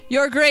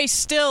Your Grace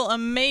still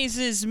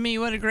amazes me.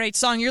 What a great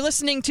song. You're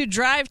listening to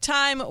Drive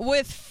Time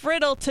with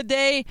Friddle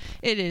today.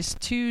 It is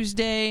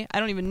Tuesday. I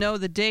don't even know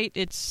the date.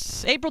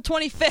 It's April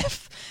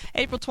 25th.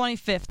 April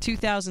 25th,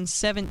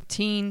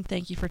 2017.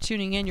 Thank you for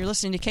tuning in. You're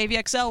listening to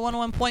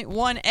KVXL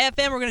 101.1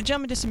 FM. We're going to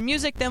jump into some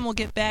music, then we'll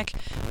get back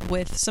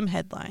with some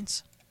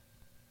headlines.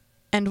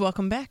 And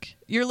welcome back.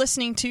 You're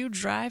listening to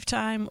Drive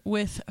Time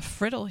with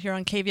Friddle here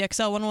on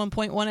KVXL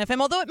 101.1 FM,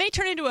 although it may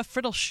turn into a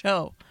Friddle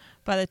show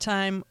by the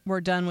time we're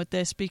done with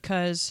this,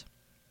 because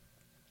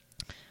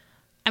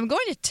I'm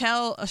going to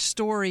tell a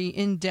story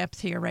in depth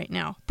here right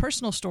now,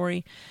 personal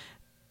story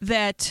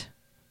that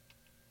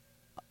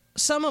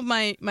some of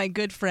my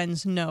good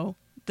friends know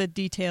the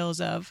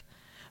details of,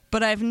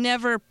 but I've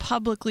never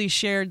publicly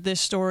shared this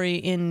story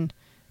in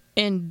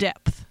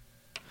depth.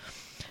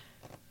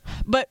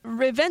 But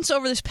events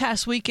over this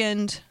past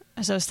weekend,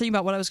 as I was thinking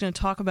about what I was going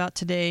to talk about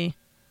today,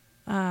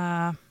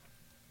 made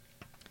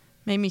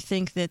me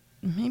think that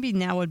maybe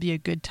now would be a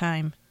good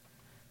time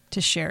to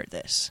share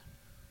this.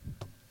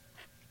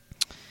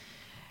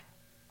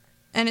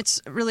 And it's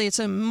a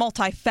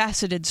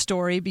multifaceted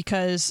story,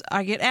 because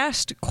I get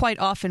asked quite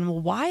often,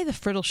 well, why the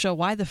Friddle show?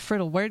 Why the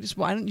Friddle?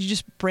 Why don't you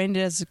just brand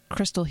it as a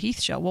Crystal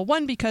Heath show? Well,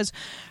 one, because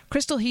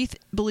Crystal Heath,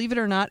 believe it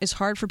or not, is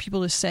hard for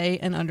people to say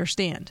and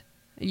understand.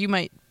 You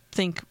might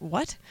think,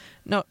 what?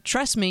 No,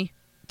 trust me.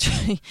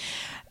 I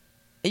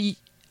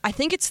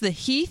think it's the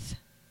Heath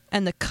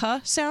and the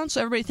K sound,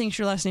 so everybody thinks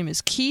your last name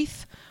is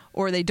Keith,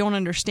 or they don't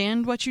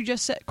understand what you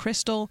just said.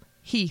 Crystal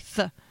Heath.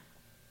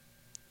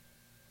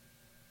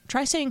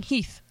 Try saying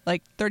Heath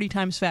like 30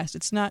 times fast.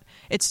 It's not.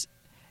 It's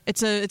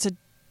a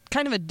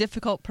kind of a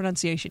difficult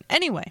pronunciation.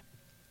 Anyway,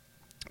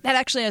 that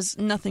actually has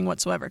nothing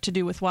whatsoever to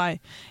do with why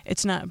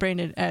it's not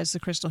branded as the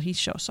Crystal Heath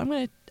show. So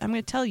I'm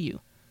gonna tell you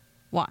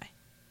why.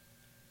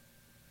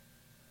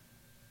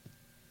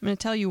 I'm going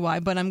to tell you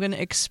why, but I'm going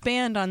to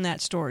expand on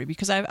that story,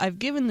 because I've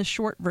given the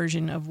short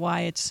version of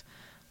why it's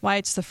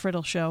the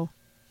Friddle show,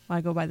 why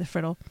I go by the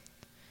Friddle.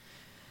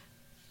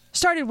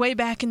 Started way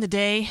back in the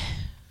day.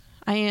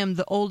 I am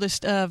the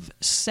oldest of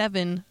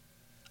 7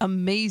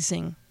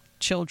 amazing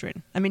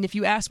children. I mean, if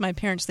you ask my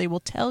parents, they will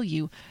tell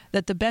you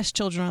that the best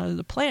children on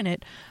the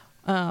planet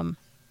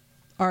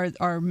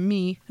are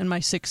me and my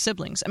 6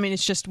 siblings. I mean,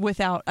 it's just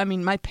without. I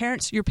mean,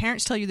 your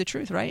parents tell you the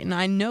truth, right? And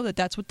I know that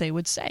that's what they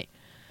would say.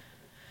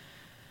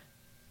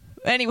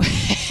 Anyway,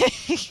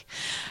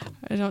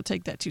 I don't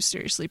take that too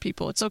seriously,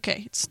 people. It's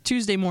okay. It's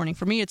Tuesday morning.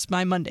 For me, it's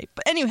my Monday.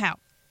 But anyhow,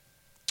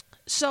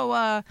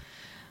 so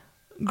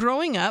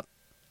growing up,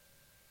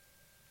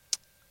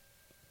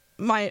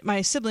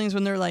 my siblings,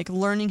 when they're like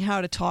learning how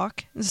to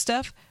talk and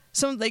stuff,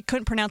 they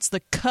couldn't pronounce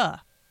the K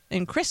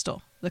in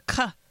Crystal. The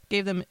K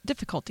gave them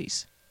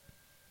difficulties.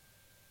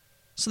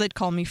 So they'd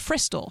call me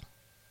Fristle,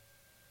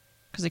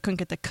 because they couldn't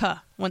get the K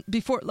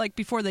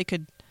before they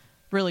could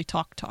really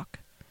talk.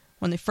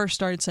 When they first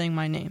started saying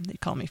my name,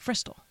 they'd call me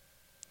Fristle.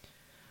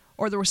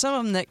 Or there were some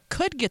of them that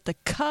could get the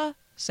K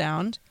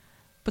sound,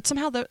 but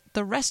somehow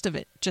the rest of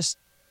it just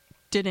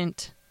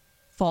didn't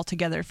fall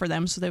together for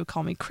them, so they would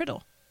call me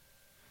Criddle.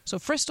 So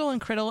Fristle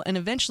and Criddle, and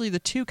eventually the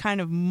two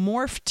kind of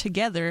morphed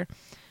together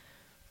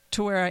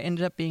to where I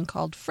ended up being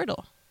called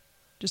Friddle,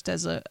 just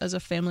as a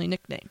family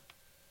nickname.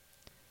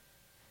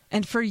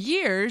 And for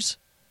years,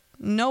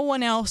 no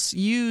one else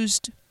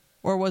used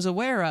or was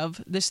aware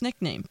of this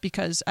nickname,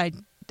 because I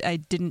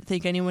didn't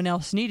think anyone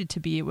else needed to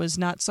be. It was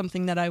not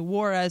something that I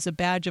wore as a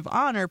badge of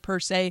honor, per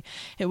se.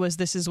 It was,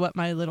 this is what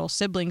my little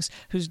siblings,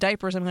 whose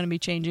diapers I'm going to be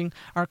changing,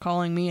 are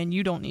calling me, and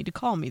you don't need to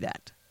call me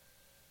that.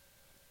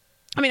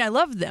 I mean, I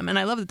loved them, and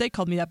I love that they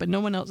called me that, but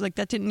no one else,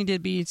 that didn't need to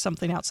be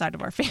something outside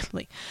of our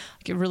family.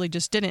 It really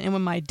just didn't. And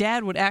when my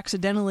dad would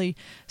accidentally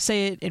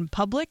say it in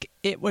public,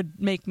 it would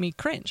make me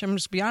cringe. I'm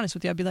just be honest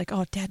with you. I'd be like,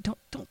 oh, Dad, don't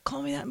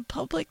call me that in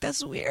public.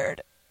 That's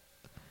weird.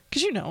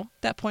 Because, at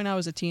that point I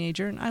was a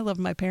teenager, and I loved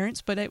my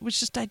parents, but it was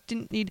just, I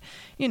didn't need,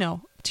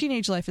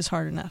 teenage life is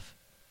hard enough.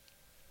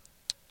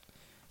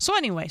 So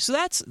anyway,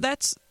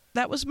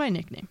 that was my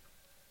nickname.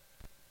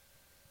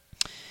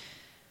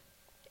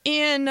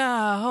 And,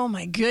 oh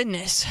my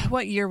goodness,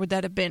 what year would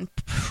that have been?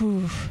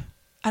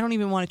 I don't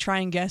even want to try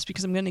and guess,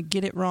 because I'm going to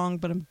get it wrong,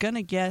 but I'm going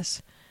to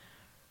guess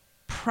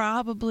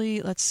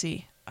probably, let's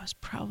see, I was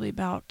probably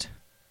about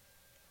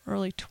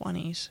early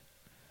 20s.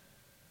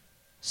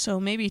 So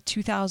maybe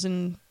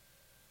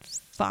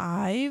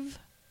 2005.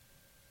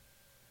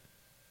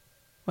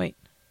 Wait.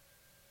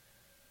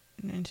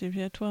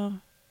 12,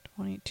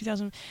 20,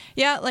 2000.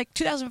 Yeah, like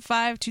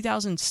 2005,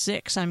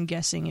 2006, I'm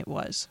guessing it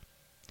was.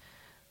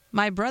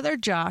 My brother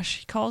Josh,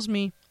 he calls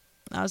me.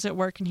 I was at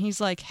work, and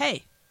he's like,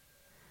 hey,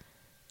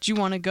 do you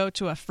want to go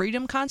to a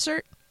Freedom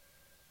concert?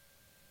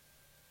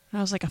 And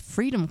I was like, a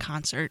Freedom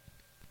concert?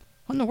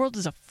 What in the world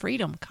is a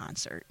Freedom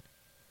concert?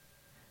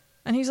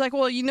 And he's like,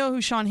 well, you know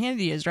who Sean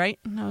Hannity is, right?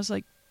 And I was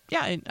like,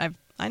 yeah,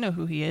 I know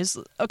who he is.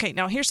 Okay,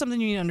 now here's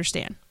something you need to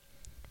understand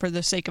for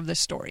the sake of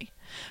this story.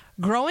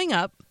 Growing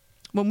up,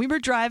 when we were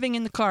driving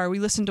in the car, we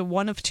listened to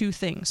one of two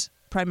things,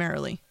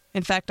 primarily.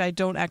 In fact, I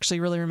don't actually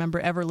really remember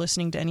ever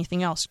listening to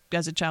anything else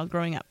as a child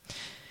growing up.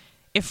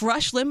 If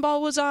Rush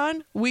Limbaugh was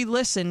on, we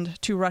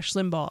listened to Rush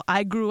Limbaugh.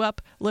 I grew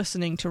up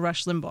listening to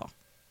Rush Limbaugh.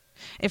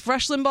 If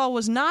Rush Limbaugh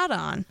was not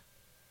on,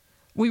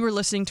 we were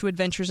listening to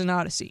Adventures in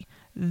Odyssey.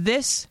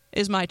 This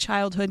is my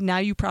childhood. Now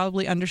you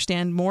probably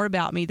understand more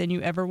about me than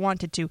you ever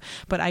wanted to.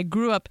 But I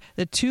grew up,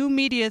 the two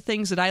media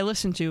things that I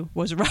listened to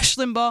was Rush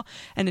Limbaugh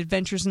and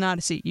Adventures in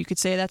Odyssey. You could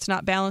say that's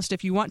not balanced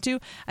if you want to.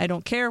 I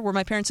don't care. Were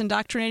my parents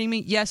indoctrinating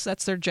me? Yes,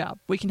 that's their job.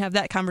 We can have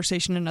that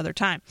conversation another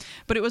time.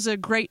 But it was a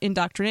great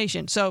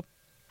indoctrination. So,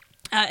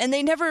 and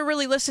they never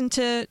really listened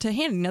to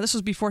Hannity. Now, this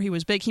was before he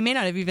was big. He may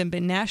not have even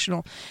been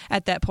national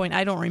at that point.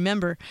 I don't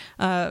remember,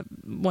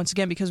 once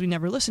again, because we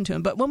never listened to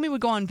him. But when we would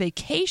go on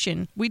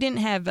vacation, we didn't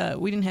have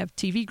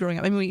TV growing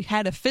up. I mean, we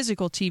had a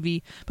physical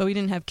TV, but we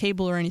didn't have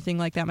cable or anything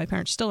like that. My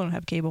parents still don't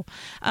have cable.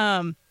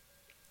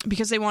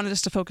 Because they wanted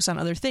us to focus on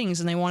other things,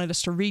 and they wanted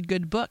us to read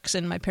good books,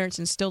 and my parents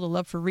instilled a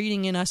love for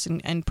reading in us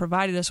and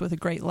provided us with a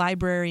great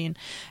library and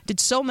did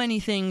so many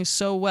things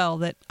so well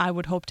that I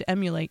would hope to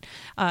emulate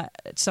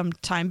at some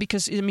time,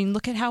 because, I mean,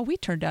 look at how we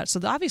turned out. So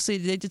obviously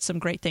they did some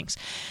great things.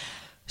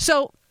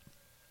 So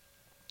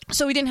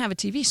we didn't have a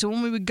TV. So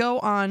when we would go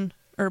on,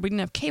 or we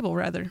didn't have cable,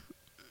 rather,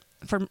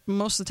 for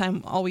most of the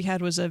time all we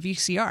had was a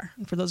VCR.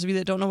 And for those of you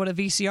that don't know what a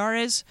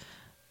VCR is,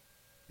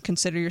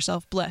 consider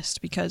yourself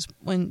blessed, because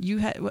when you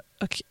had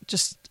I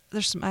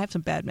have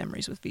some bad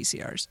memories with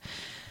VCRs.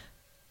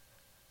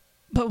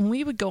 But when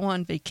we would go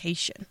on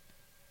vacation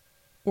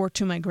or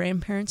to my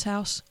grandparents'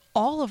 house,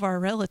 all of our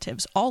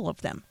relatives, all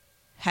of them,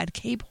 had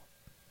cable.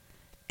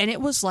 And it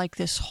was like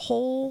this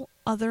whole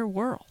other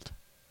world.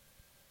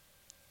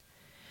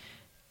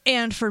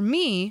 And for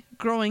me,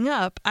 growing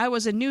up, I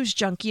was a news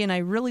junkie, and I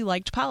really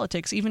liked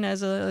politics, even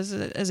as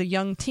a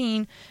young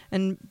teen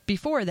and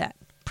before that.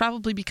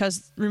 Probably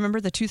because, remember,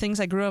 the two things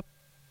I grew up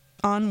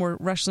on were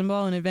Rush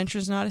Limbaugh and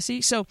Adventures in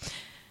Odyssey. So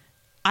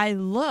I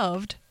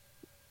loved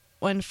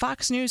when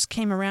Fox News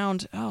came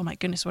around, oh my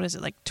goodness, what is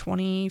it, like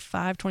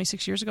 25,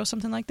 26 years ago,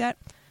 something like that?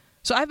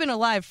 So I've been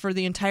alive for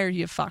the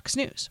entirety of Fox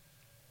News.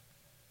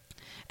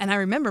 And I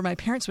remember my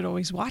parents would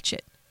always watch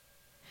it.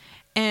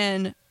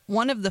 And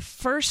one of the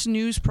first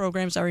news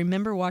programs I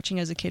remember watching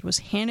as a kid was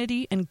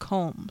Hannity and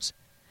Combs.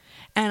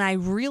 And I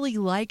really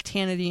liked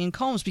Hannity and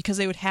Combs because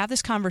they would have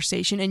this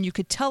conversation, and you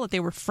could tell that they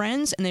were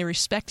friends and they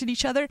respected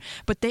each other.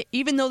 But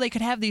even though they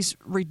could have these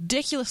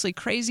ridiculously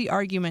crazy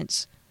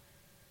arguments,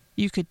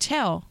 you could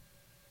tell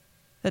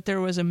that there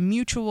was a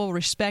mutual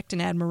respect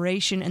and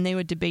admiration, and they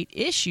would debate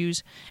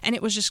issues. And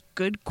it was just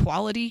good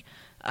quality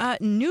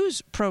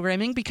news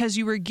programming because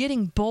you were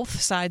getting both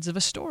sides of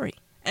a story.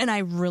 And I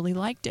really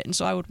liked it. And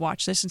so I would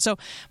watch this. And so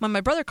when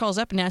my brother calls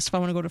up and asks if I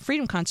want to go to a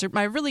Freedom concert,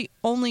 my really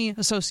only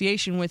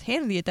association with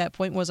Hannity at that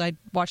point was I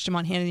watched him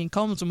on Hannity and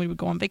Combs when we would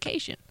go on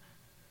vacation.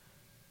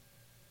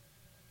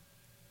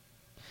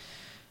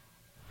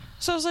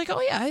 So I was like,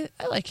 oh yeah,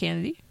 I like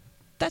Hannity.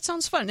 That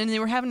sounds fun. And they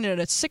were having it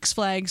at Six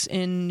Flags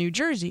in New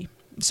Jersey.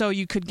 So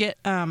you could get,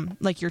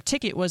 like, your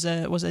ticket was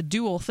a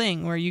dual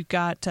thing where you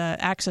got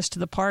access to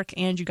the park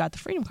and you got the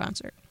Freedom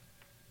concert.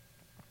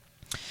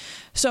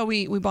 So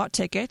we bought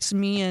tickets,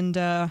 me and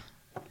I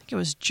think it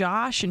was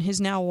Josh and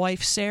his now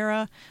wife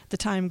Sarah, the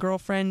time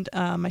girlfriend,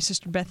 my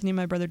sister Bethany, and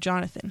my brother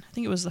Jonathan. I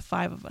think it was the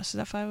five of us. Is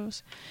that five of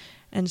us?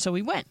 And so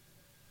we went.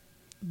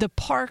 The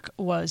park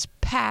was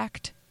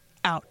packed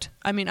out.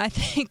 I mean, I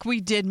think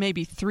we did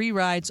maybe 3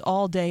 rides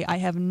all day. I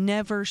have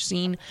never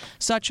seen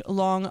such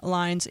long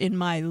lines in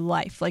my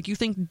life. Like, you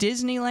think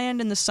Disneyland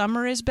in the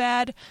summer is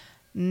bad?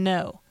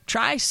 No.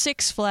 Try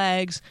Six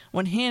Flags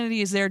when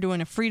Hannity is there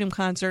doing a Freedom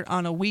concert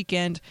on a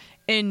weekend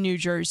in New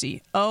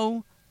Jersey.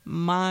 Oh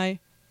my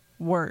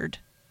word.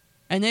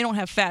 And they don't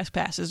have fast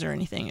passes or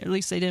anything. At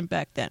least they didn't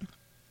back then.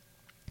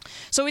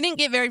 So we didn't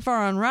get very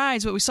far on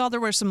rides, but we saw there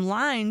were some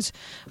lines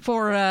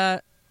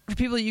for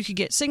people that you could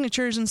get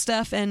signatures and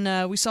stuff.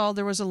 And we saw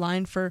there was a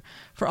line for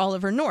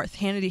Oliver North.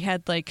 Hannity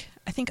had, like,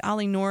 I think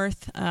Ollie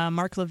North,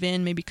 Mark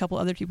Levin, maybe a couple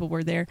other people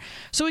were there.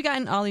 So we got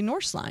in Ollie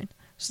North's line.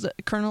 So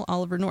Colonel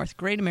Oliver North,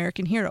 great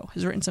American hero,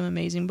 has written some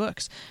amazing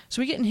books.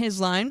 So we get in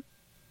his line.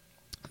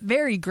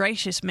 Very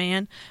gracious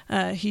man.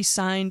 He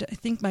signed, I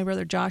think my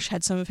brother Josh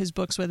had some of his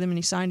books with him, and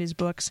he signed his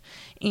books.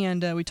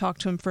 And we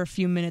talked to him for a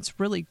few minutes.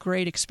 Really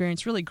great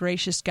experience, really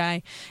gracious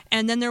guy.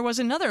 And then there was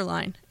another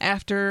line.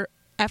 After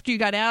you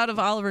got out of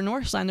Oliver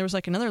North's line, there was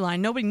like another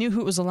line. Nobody knew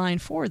who it was a line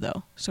for,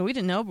 though. So we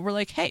didn't know, but we're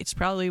like, hey, it's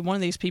probably one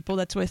of these people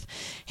that's with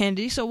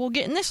Hannity, so we'll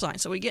get in this line.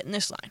 So we get in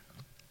this line.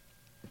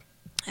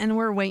 And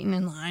we're waiting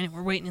in line, and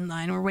we're waiting in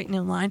line, and we're waiting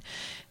in line.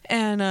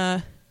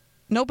 And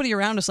nobody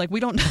around us, like, we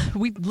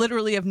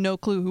literally have no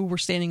clue who we're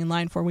standing in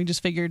line for. We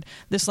just figured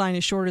this line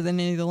is shorter than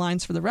any of the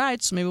lines for the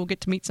ride, so maybe we'll get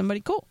to meet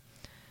somebody cool.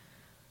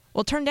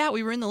 Well, it turned out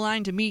we were in the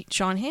line to meet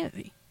Sean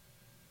Hannity.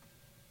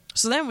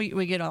 So then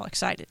we get all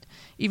excited,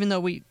 even though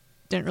we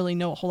didn't really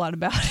know a whole lot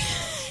about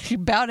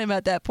him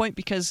at that point,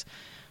 because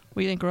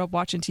we didn't grow up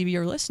watching TV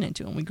or listening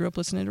to him. We grew up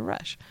listening to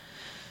Rush.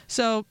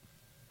 So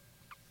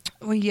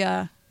we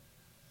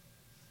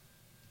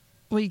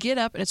get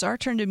up, and it's our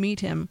turn to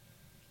meet him.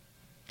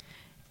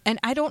 And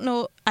I don't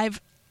know,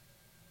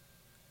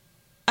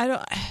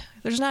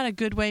 there's not a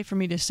good way for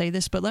me to say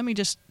this, but let me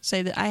just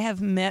say that I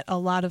have met a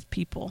lot of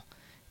people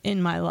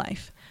in my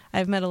life.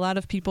 I've met a lot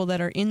of people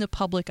that are in the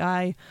public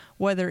eye,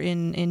 whether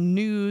in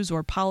news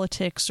or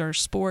politics or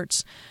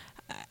sports.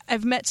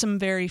 I've met some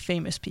very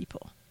famous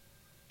people.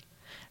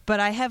 But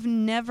I have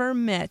never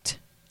met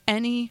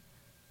any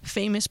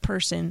famous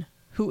person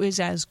who is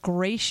as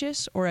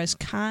gracious or as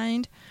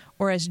kind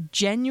or as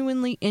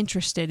genuinely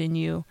interested in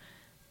you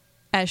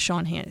as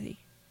Sean Hannity.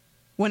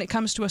 When it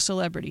comes to a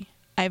celebrity,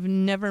 I've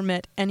never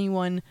met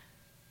anyone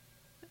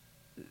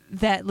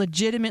that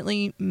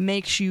legitimately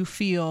makes you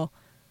feel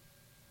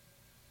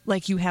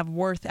like you have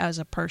worth as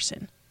a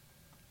person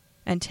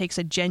and takes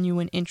a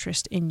genuine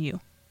interest in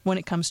you when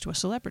it comes to a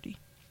celebrity.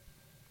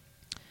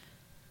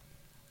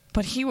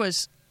 But he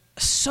was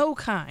so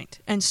kind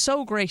and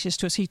so gracious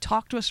to us. He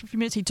talked to us for a few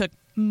minutes. He took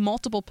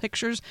multiple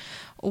pictures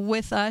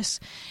with us,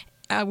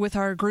 with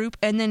our group.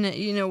 And then,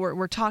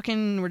 we're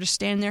talking, we're just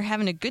standing there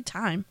having a good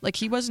time. Like,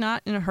 he was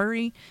not in a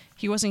hurry.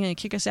 He wasn't going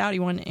to kick us out. He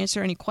wanted to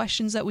answer any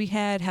questions that we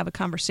had, have a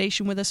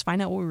conversation with us,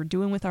 find out what we were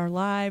doing with our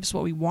lives,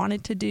 what we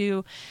wanted to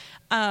do.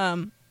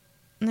 And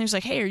he was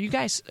like, hey, are you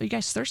guys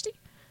thirsty?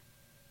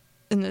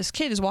 And this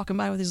kid is walking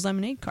by with his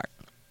lemonade cart.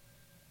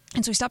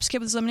 And so he stops the kid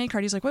with his lemonade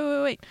cart. He's like,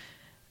 wait.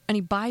 And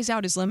he buys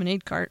out his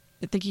lemonade cart.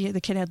 I think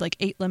the kid had like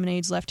 8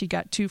 lemonades left. He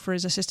got 2 for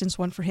his assistants,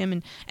 1 for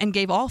him, and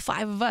gave all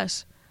 5 of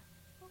us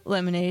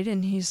lemonade.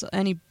 And he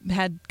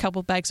had a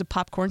couple bags of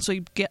popcorn. So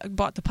he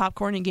bought the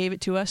popcorn and gave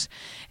it to us.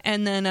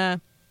 And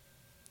then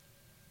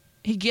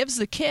he gives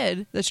the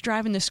kid that's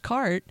driving this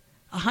cart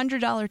a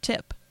 $100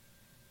 tip.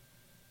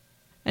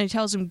 And he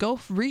tells him, go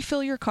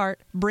refill your cart,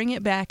 bring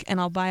it back,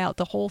 and I'll buy out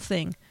the whole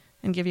thing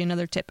and give you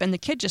another tip. And the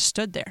kid just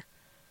stood there,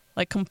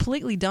 like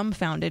completely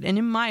dumbfounded. And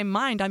in my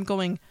mind, I'm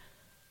going,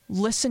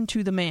 listen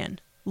to the man.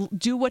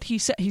 Do what he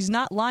said. He's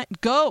not lying.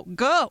 Go.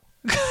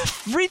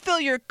 Refill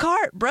your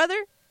cart,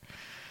 brother.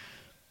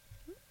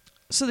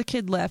 So the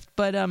kid left,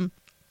 but and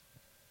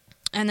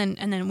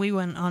then we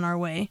went on our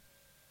way.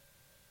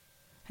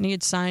 And we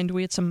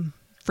had some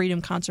Freedom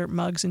Concert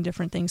mugs and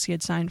different things he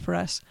had signed for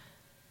us.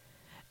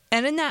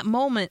 And in that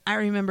moment, I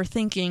remember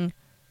thinking,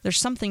 there's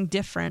something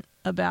different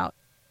about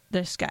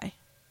this guy.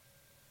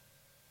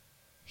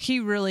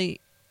 He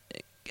really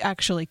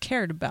actually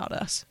cared about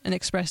us and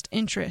expressed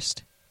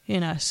interest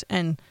in us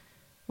and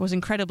was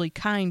incredibly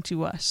kind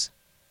to us.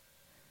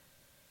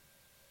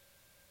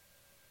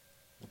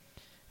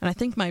 And I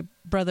think my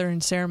brother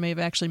and Sarah may have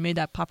actually made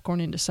that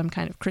popcorn into some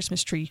kind of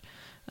Christmas tree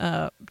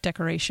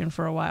decoration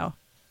for a while.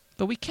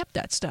 But we kept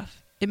that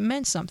stuff. It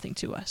meant something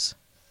to us.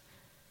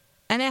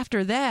 And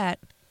after that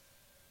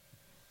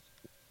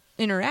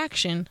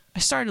interaction, I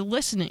started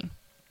listening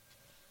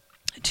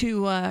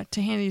to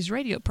Hannity's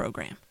radio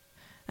program.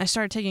 I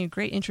started taking a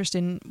great interest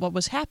in what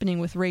was happening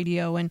with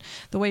radio and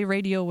the way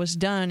radio was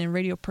done and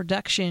radio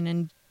production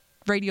and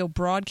radio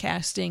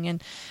broadcasting,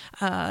 and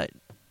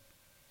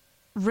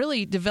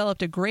really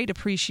developed a great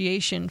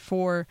appreciation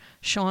for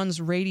Sean's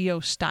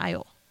radio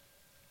style.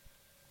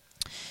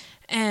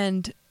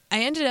 And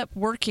I ended up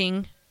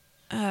working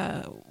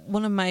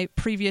one of my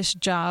previous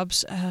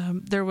jobs.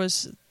 There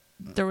was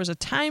a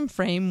time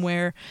frame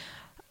where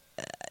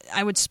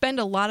I would spend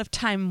a lot of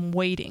time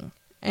waiting,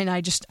 and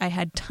I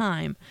had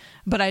time,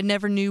 but I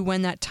never knew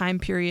when that time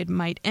period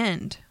might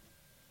end.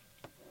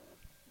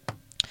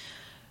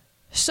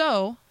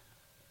 So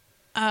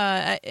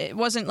it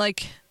wasn't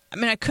like,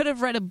 I could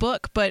have read a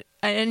book, but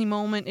at any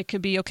moment it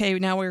could be, okay,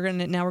 now we're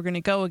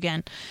gonna go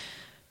again.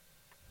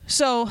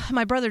 So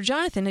my brother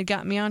Jonathan had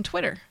got me on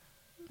Twitter,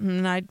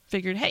 and I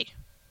figured, hey,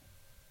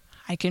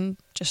 I can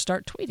just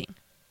start tweeting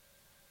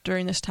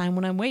during this time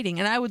when I'm waiting.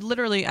 And I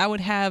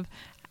would have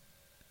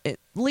at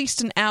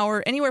least an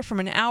hour, anywhere from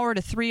an hour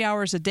to 3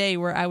 hours a day,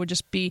 where I would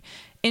just be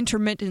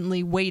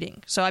intermittently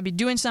waiting. So I'd be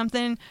doing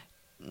something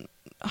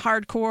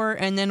hardcore,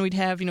 and then we'd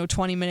have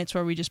 20 minutes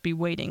where we'd just be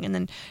waiting, and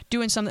then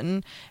doing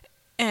something.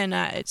 And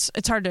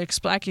it's hard to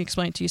explain. I can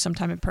explain it to you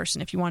sometime in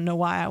person if you want to know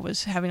why I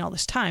was having all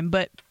this time.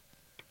 But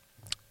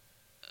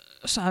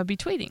so I would be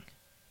tweeting,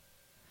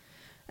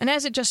 and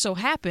as it just so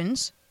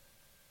happens,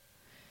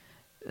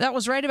 that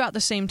was right about the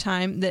same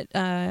time that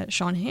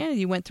Sean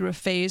Hannity went through a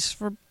phase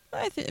for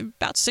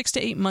about 6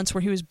 to 8 months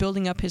where he was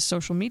building up his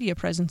social media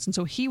presence, and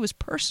so he was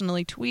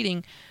personally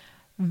tweeting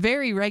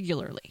very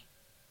regularly.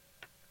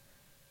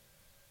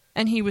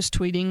 And he was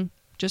tweeting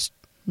just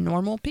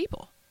normal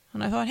people.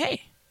 And I thought,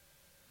 hey,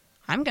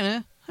 I'm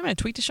gonna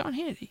tweet to Sean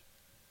Hannity.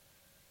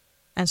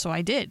 And so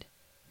I did.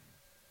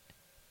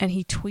 And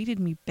he tweeted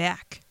me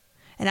back.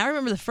 And I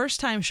remember the first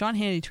time Sean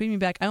Hannity tweeted me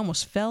back, I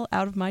almost fell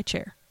out of my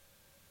chair.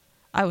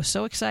 I was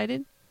so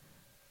excited.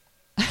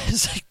 I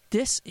was like,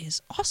 this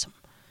is awesome.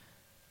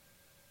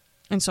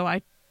 And so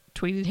I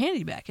tweeted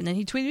Hannity back, and then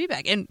he tweeted me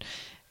back. And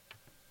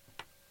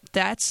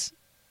that's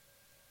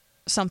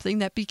something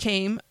that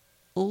became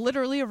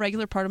literally a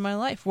regular part of my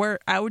life, where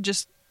I would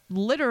just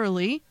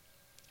literally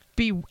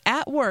be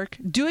at work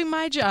doing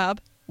my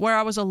job, where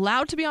I was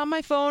allowed to be on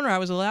my phone, or I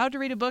was allowed to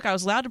read a book. I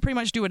was allowed to pretty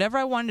much do whatever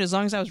I wanted as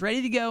long as I was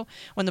ready to go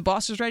when the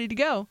boss was ready to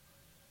go.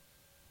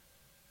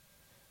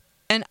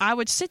 And I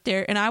would sit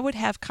there and I would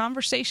have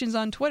conversations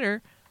on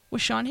Twitter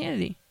with Sean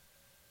Hannity.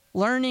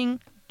 Learning,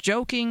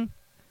 joking,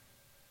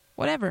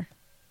 whatever.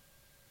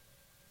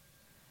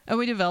 And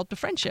we developed a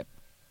friendship.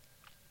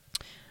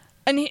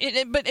 And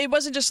but it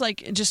wasn't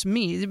just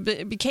me.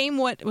 It became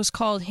what was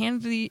called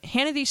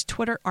Hannity's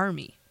Twitter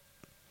Army.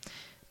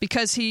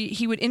 Because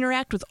he would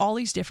interact with all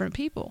these different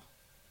people.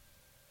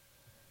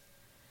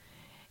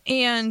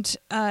 And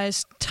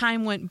as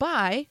time went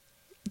by,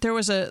 there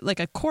was a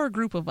core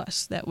group of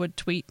us that would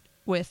tweet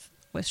with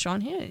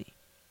Sean Hannity.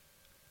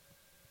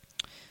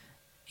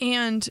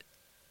 And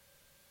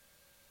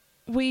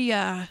we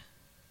had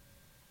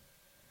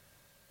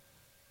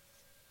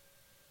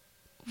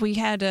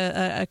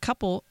a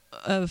couple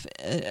of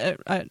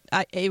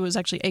it was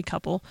actually a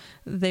couple.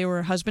 They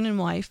were husband and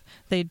wife.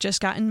 They had just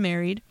gotten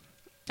married,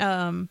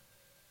 and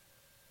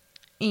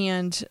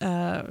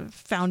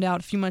found out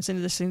a few months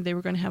into this thing they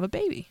were going to have a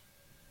baby.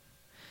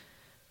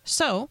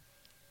 So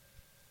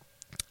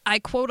I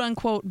quote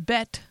unquote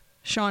bet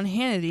Sean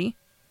Hannity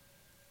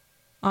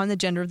on the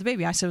gender of the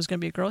baby. I said it was going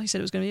to be a girl. He said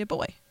it was going to be a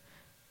boy.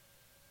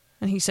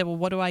 And he said, "Well,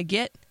 what do I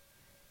get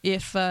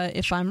if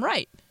I'm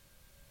right?"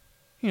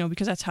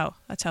 Because that's how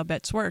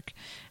bets work.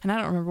 And I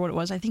don't remember what it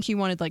was. I think he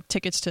wanted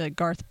tickets to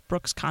Garth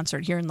Brooks'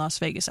 concert here in Las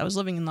Vegas. I was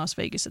living in Las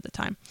Vegas at the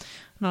time.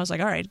 And I was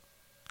like, all right,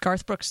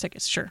 Garth Brooks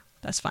tickets, sure,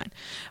 that's fine.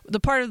 The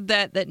part of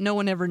that no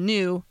one ever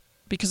knew,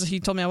 because he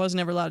told me I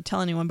wasn't ever allowed to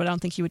tell anyone, but I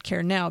don't think he would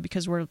care now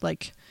because we're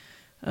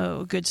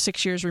a good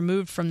 6 years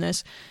removed from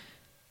this,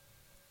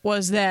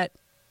 was that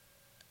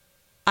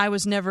I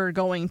was never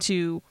going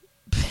to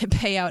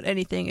pay out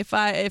anything.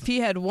 If he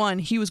had won,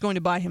 he was going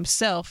to buy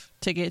himself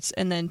tickets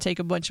and then take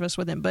a bunch of us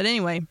with him. But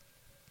anyway,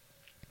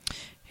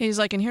 he's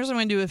like, and here's what I'm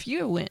going to do if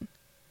you win.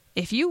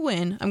 If you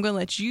win, I'm going to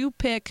let you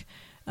pick,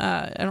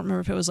 I don't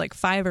remember if it was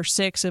 5 or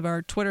 6 of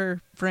our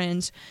Twitter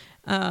friends.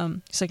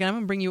 He's like, I'm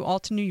going to bring you all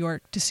to New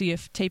York to see a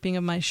taping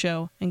of my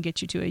show and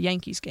get you to a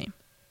Yankees game.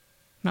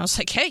 And I was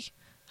like, hey,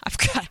 I've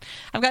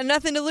got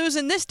nothing to lose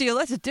in this deal.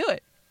 Let's do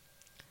it.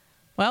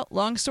 Well,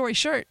 long story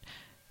short,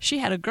 she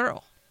had a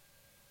girl.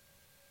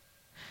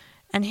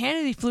 And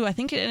Hannity flew, I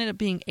think it ended up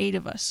being 8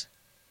 of us.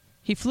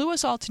 He flew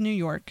us all to New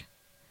York.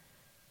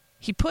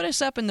 He put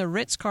us up in the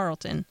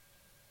Ritz-Carlton.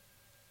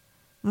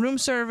 Room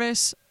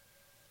service,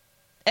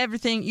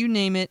 everything, you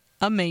name it,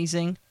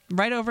 amazing.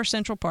 Right over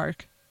Central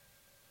Park.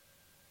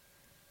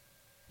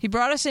 He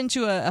brought us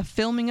into a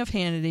filming of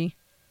Hannity.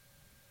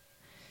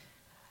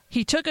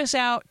 He took us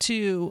out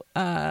to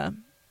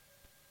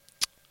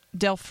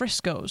Del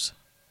Frisco's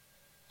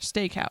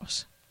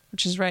Steakhouse,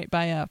 which is right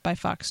by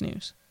Fox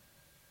News.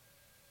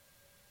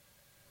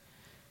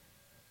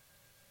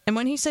 And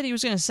when he said he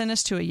was going to send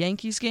us to a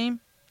Yankees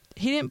game,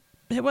 it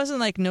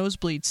wasn't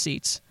nosebleed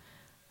seats.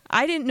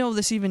 I didn't know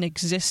this even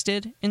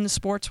existed in the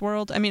sports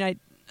world. I mean,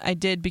 I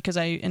did because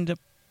I ended up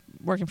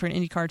working for an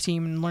IndyCar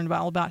team and learned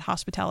all about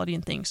hospitality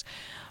and things.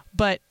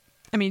 But,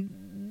 I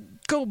mean,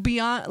 go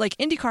beyond,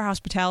 IndyCar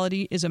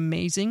hospitality is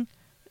amazing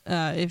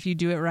if you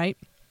do it right.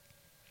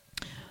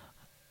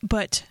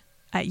 But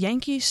at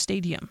Yankee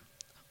Stadium,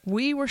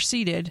 we were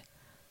seated,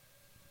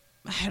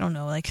 I don't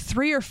know,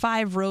 3 or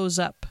 5 rows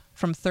up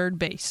from third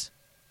base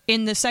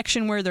in the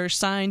section where there's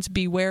signs,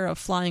 beware of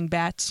flying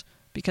bats,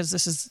 because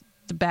this is,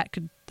 the bat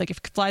could, if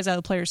it flies out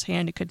of the player's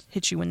hand, it could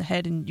hit you in the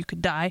head and you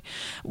could die.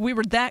 We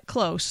were that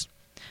close.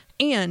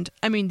 And,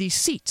 I mean, these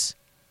seats,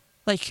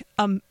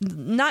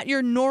 not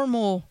your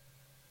normal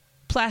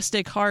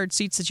plastic hard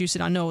seats that you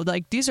sit on. No,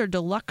 these are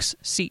deluxe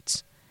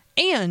seats.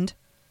 And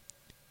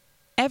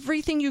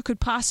everything you could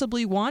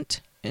possibly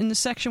want in the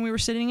section we were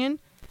sitting in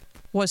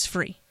was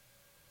free.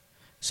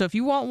 So if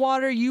you want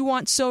water, you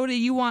want soda,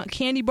 you want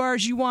candy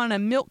bars, you want a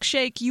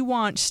milkshake, you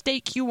want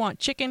steak, you want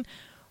chicken,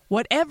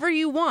 whatever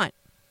you want,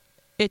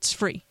 it's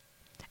free.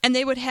 And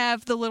they would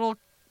have the little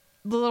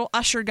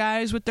usher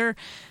guys with their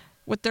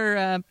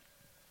the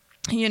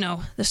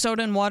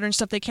soda and water and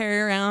stuff they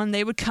carry around.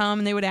 They would come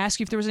and they would ask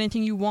you if there was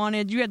anything you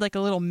wanted. You had a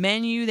little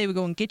menu. They would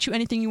go and get you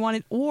anything you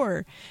wanted.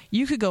 Or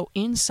you could go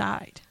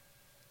inside,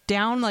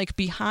 down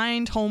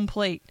behind home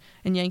plate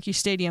in Yankee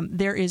Stadium.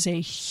 There is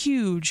a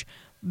huge,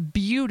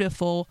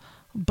 beautiful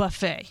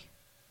buffet.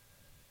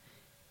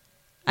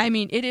 I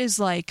mean, it is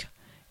like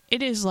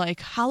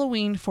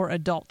Halloween for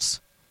adults.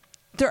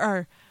 There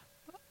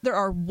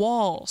are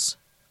walls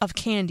of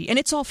candy, and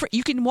it's all free.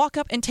 You can walk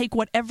up and take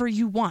whatever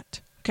you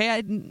want.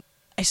 Okay,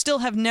 I still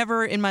have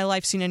never in my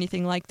life seen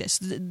anything like this.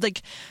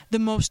 The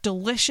most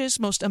delicious,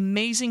 most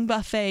amazing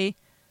buffet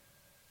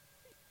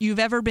you've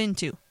ever been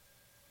to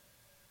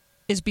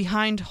is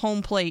behind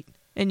home plate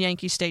in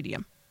Yankee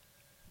Stadium.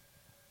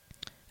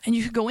 And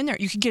you could go in there.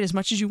 You could get as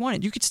much as you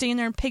wanted. You could stay in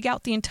there and pig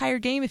out the entire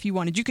game if you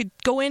wanted. You could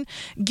go in,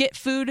 get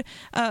food.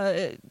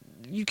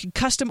 You could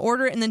custom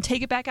order it and then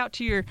take it back out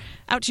to your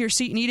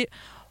seat and eat it.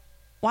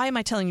 Why am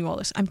I telling you all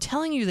this? I'm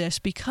telling you this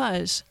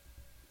because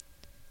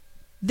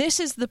this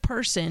is the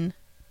person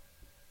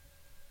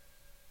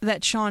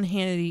that Sean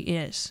Hannity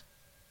is.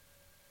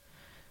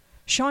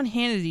 Sean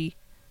Hannity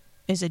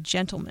is a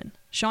gentleman.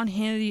 Sean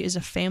Hannity is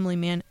a family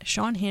man.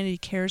 Sean Hannity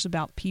cares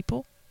about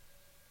people.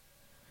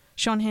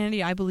 Sean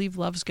Hannity, I believe,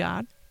 loves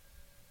God.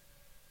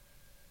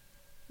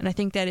 And I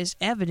think that is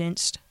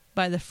evidenced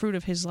by the fruit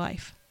of his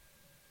life.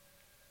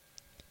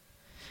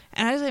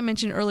 And as I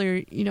mentioned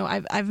earlier,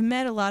 I've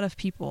met a lot of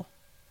people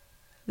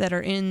that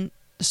are in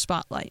the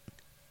spotlight.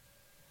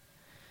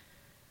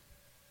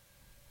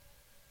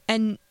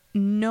 And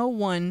no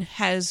one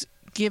has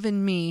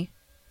given me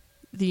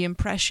the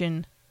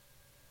impression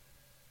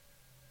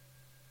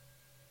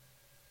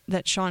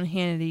that Sean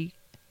Hannity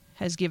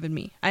has given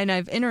me. And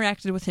I've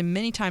interacted with him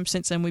many times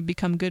since then. We've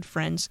become good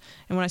friends.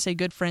 And when I say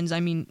good friends, I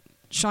mean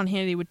Sean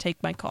Hannity would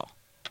take my call.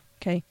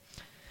 Okay?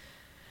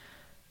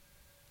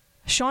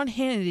 Sean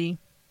Hannity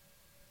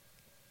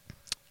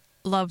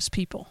loves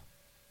people.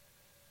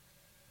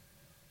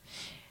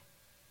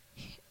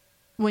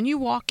 When you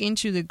walk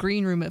into the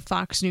green room at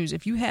Fox News,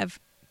 if you have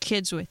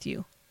kids with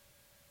you,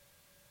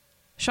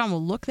 Sean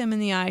will look them in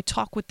the eye,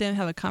 talk with them,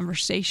 have a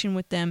conversation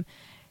with them.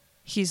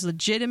 He's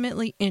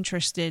legitimately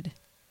interested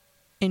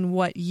in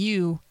what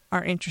you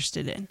are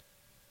interested in.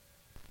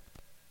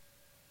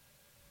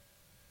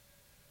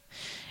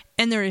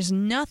 And there is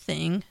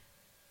nothing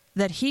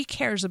that he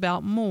cares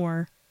about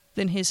more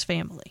than his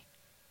family.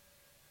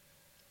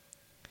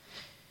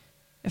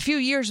 A few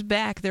years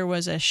back, there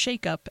was a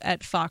shakeup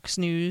at Fox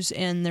News,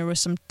 and there was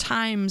some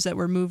times that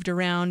were moved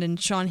around, and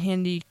Sean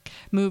Hannity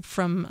moved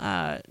from,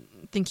 I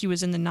think he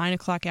was in the 9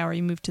 o'clock hour,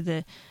 he moved to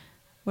the,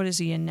 what is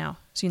he in now?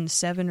 Is he in the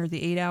 7 or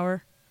the 8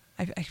 hour?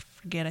 I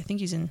forget. I think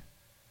he's in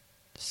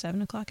the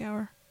 7 o'clock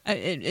hour.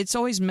 It's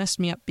always messed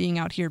me up being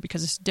out here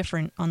because it's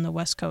different on the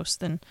West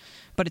Coast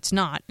but it's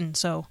not. And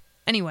so,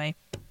 anyway.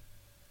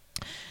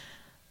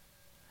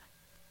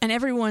 And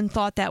everyone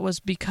thought that was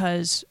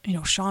because,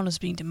 Sean was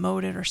being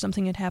demoted or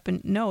something had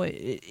happened. No,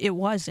 it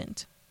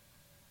wasn't.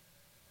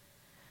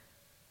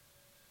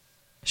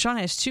 Sean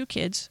has 2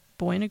 kids,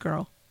 boy and a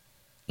girl,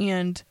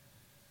 and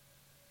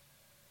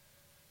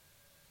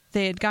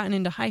they had gotten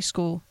into high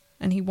school,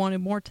 and he wanted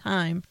more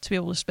time to be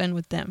able to spend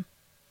with them.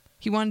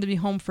 He wanted to be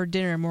home for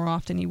dinner more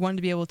often. He wanted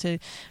to be able to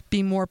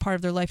be more part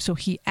of their life, so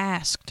he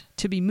asked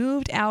to be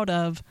moved out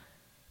of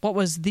what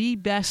was the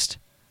best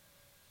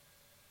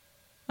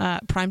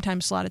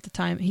primetime slot at the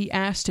time. He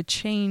asked to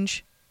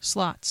change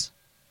slots.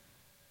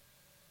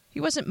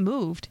 He wasn't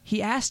moved.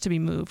 He asked to be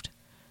moved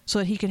so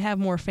that he could have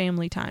more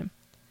family time.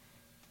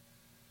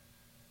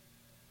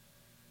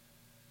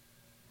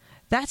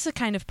 That's the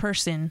kind of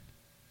person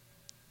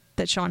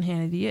that Sean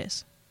Hannity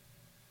is.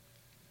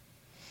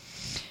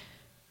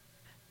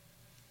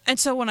 And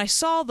so when I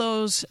saw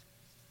those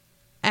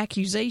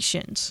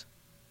accusations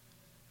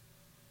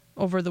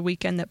over the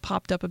weekend that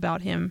popped up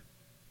about him,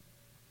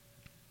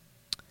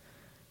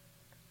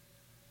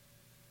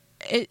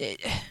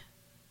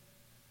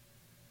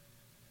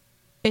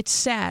 it's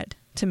sad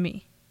to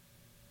me.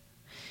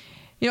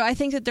 I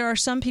think that there are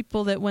some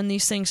people that when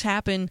these things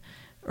happen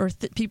or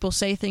people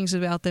say things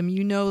about them,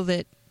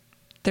 that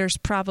there's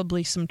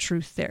probably some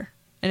truth there.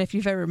 And if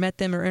you've ever met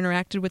them or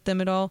interacted with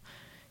them at all,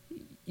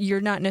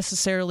 you're not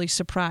necessarily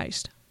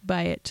surprised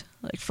by it.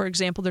 Like, for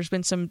example, there's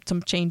been some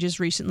changes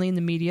recently in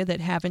the media that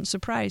haven't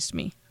surprised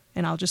me,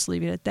 and I'll just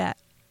leave it at that.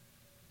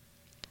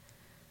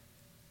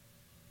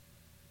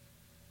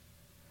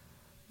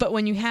 But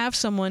when you have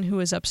someone who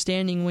is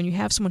upstanding, when you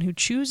have someone who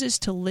chooses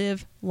to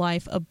live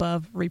life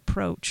above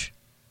reproach,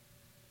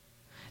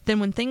 then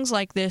when things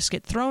like this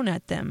get thrown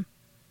at them,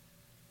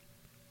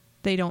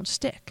 they don't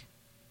stick.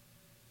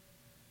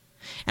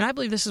 And I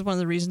believe this is one of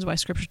the reasons why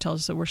Scripture tells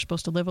us that we're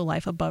supposed to live a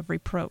life above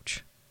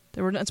reproach,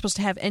 that we're not supposed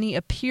to have any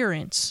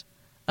appearance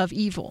of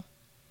evil.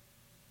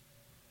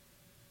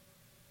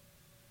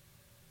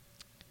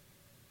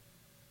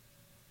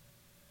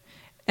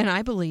 And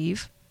I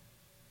believe,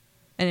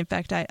 and in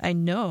fact I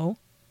know,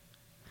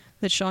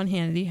 that Sean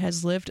Hannity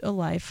has lived a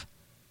life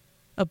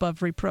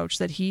above reproach,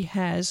 that he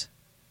has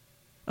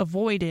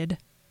avoided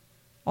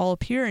all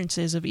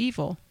appearances of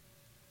evil.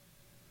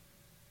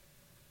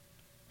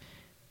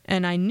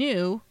 And I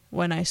knew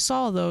when I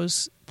saw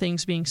those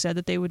things being said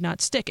that they would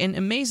not stick. And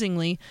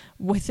amazingly,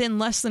 within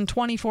less than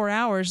 24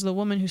 hours, the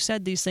woman who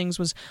said these things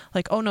was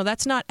like, oh no,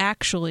 that's not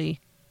actually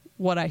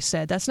what I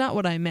said. That's not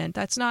what I meant.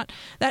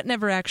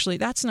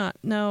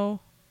 No.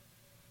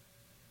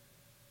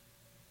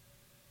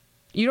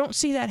 You don't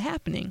see that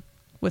happening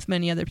with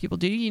many other people,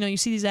 do you? You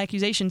see these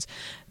accusations,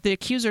 the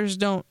accusers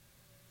don't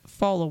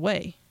fall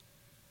away.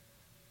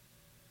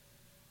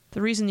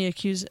 The reason the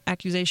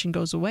accusation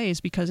goes away is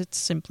because it's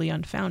simply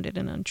unfounded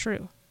and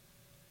untrue.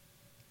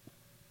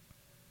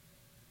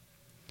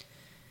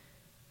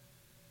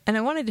 And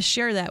I wanted to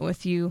share that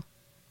with you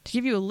to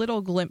give you a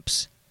little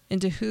glimpse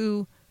into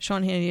who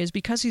Sean Hannity is,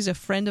 because he's a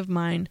friend of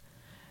mine.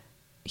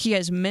 He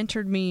has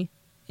mentored me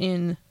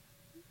in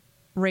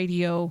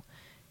radio.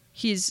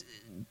 He's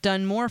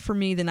done more for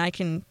me than I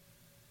can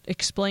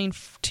explain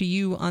to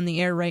you on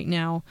the air right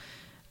now.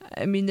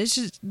 I mean, this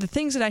is the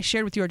things that I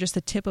shared with you are just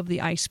the tip of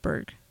the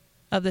iceberg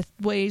of the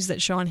ways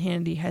that Sean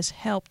Hannity has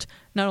helped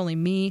not only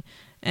me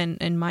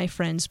and my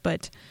friends,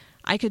 but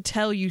I could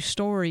tell you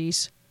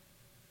stories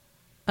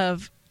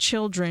of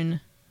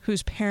children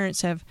whose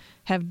parents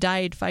have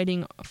died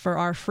fighting for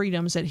our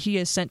freedoms that he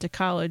has sent to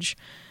college,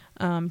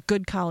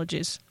 good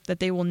colleges, that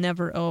they will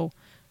never owe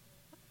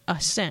a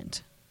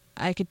cent.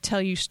 I could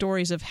tell you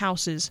stories of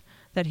houses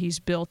that he's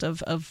built,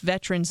 of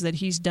veterans that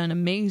he's done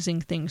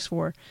amazing things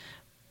for.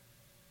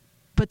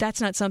 But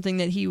that's not something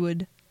that he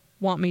would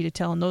want me to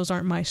tell, and those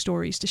aren't my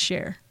stories to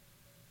share.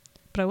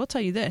 But I will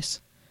tell you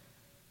this.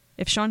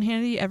 If Sean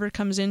Hannity ever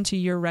comes into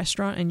your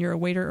restaurant and you're a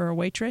waiter or a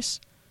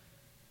waitress,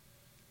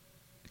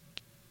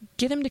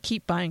 get him to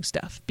keep buying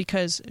stuff,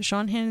 because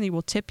Sean Hannity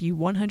will tip you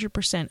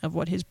 100% of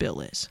what his bill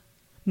is.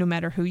 No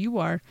matter who you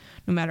are,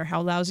 no matter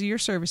how lousy your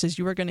service is,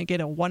 you are going to get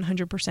a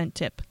 100%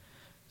 tip.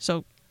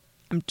 So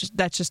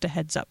that's just a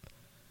heads up.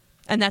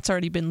 And that's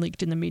already been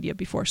leaked in the media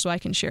before, so I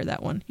can share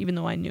that one, even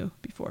though I knew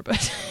before.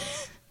 But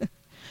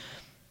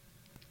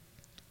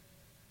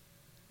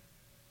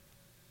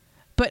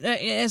But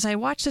as I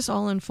watched this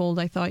all unfold,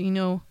 I thought,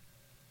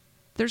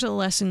 there's a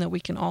lesson that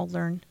we can all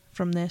learn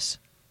from this.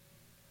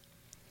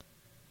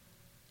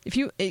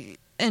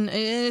 And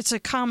it's a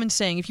common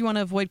saying, if you want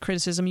to avoid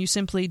criticism, you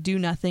simply do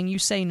nothing, you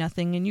say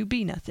nothing, and you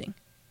be nothing.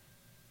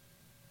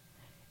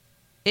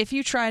 If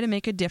you try to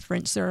make a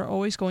difference, there are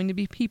always going to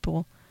be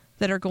people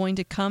that are going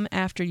to come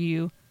after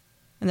you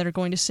and that are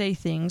going to say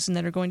things and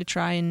that are going to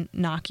try and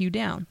knock you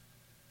down,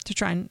 to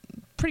try and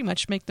pretty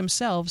much make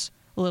themselves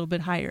a little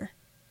bit higher.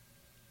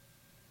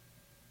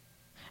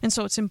 And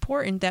so it's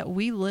important that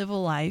we live a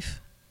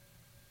life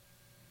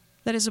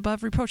that is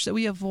above reproach, that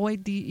we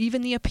avoid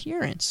even the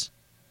appearance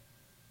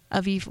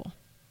of evil.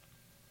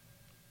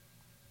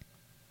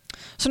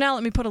 So now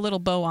let me put a little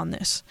bow on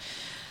this.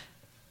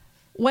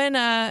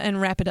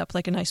 And wrap it up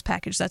like a nice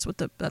package. That's what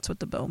the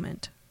bow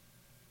meant.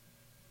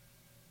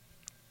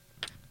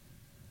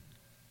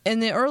 In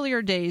the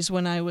earlier days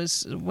when I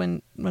was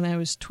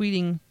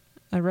tweeting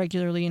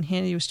regularly, and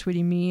Hannity was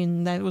tweeting me,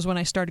 and that was when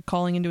I started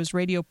calling into his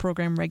radio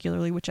program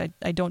regularly, which I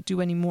don't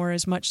do anymore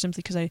as much,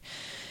 simply because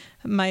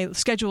my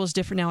schedule is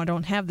different now. I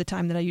don't have the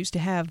time that I used to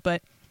have.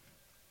 But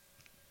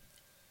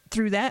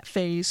through that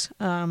phase,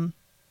 some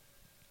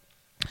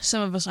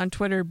of us on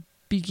Twitter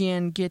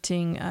began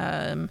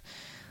getting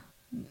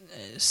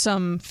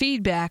some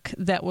feedback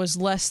that was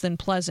less than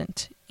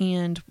pleasant,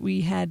 and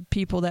we had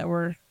people that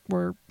were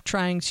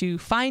trying to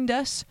find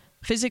us,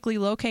 physically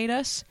locate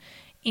us,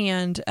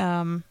 and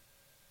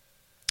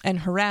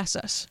harass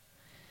us.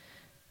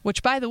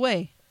 Which, by the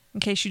way, in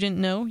case you didn't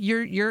know,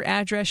 your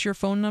address, your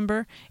phone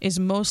number is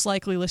most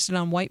likely listed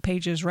on white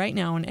pages right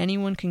now, and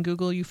anyone can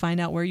Google you, find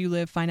out where you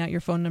live, find out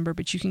your phone number.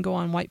 But you can go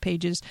on white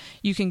pages,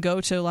 you can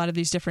go to a lot of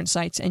these different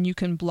sites, and you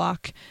can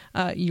block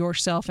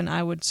yourself, and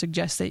I would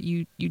suggest that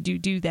you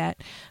do that.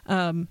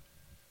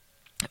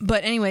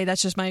 But anyway,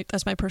 that's my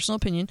personal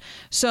opinion.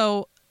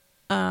 So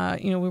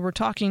we were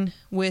talking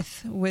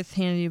with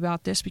Hannity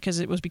about this because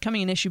it was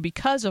becoming an issue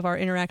because of our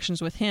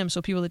interactions with him.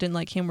 So people that didn't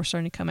like him were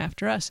starting to come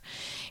after us.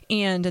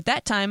 And at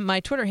that time, my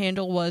Twitter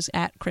handle was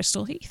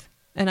 @CrystalHeath.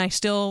 And I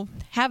still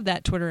have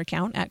that Twitter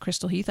account,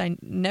 @CrystalHeath. I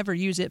never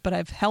use it, but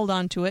I've held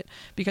on to it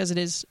because it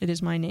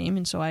is my name,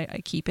 and so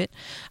I keep it.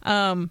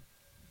 But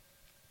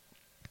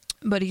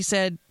he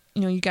said,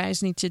 you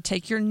guys need to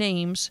take your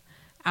names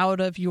out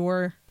of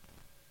your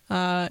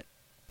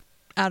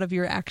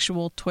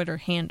actual Twitter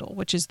handle,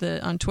 which is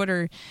on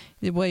Twitter,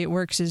 the way it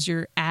works is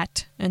your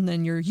 @ and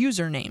then your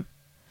username.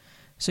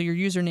 So your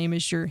username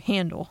is your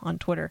handle on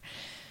Twitter.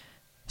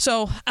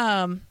 So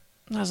I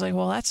was like,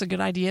 well, that's a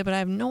good idea, but I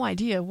have no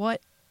idea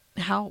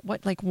how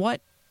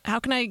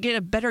can I get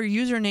a better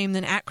username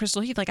than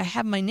 @CrystalHeath? Like, I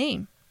have my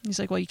name. He's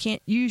like, well, you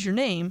can't use your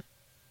name.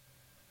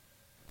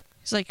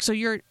 He's like, so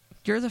you're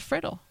the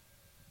Friddle.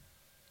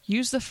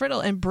 Use the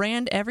Friddle and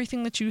brand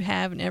everything that you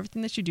have and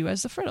everything that you do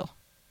as the Friddle.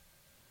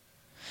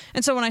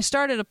 And so when I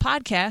started a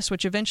podcast,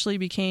 which eventually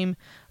became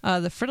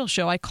The Friddle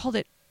Show, I called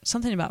it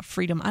something about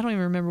freedom. I don't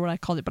even remember what I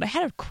called it, but I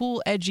had a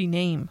cool, edgy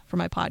name for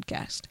my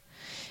podcast.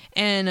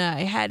 And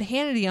I had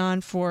Hannity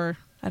on for,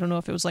 I don't know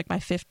if it was like my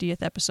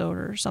 50th episode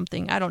or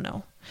something. I don't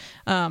know.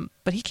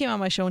 But he came on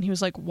my show and he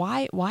was like,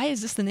 why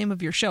is this the name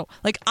of your show?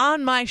 Like,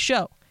 on my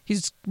show.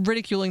 He's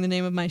ridiculing the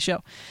name of my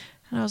show.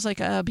 And I was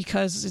like,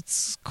 because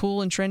it's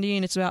cool and trendy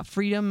and it's about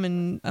freedom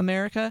and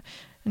America.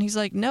 And he's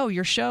like, no,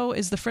 your show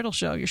is The Friddle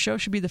Show. Your show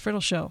should be The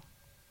Friddle Show.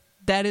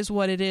 That is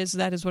what it is.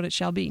 That is what it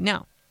shall be.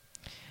 Now,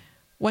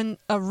 when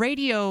a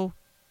radio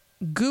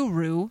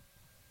guru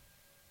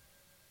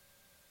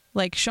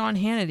like Sean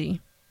Hannity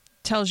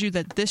tells you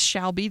that this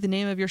shall be the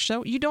name of your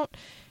show, you don't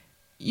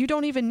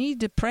even need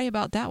to pray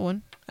about that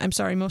one. I'm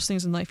sorry, most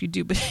things in life you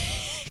do, but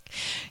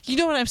you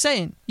know what I'm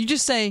saying. You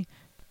just say,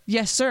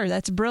 yes, sir,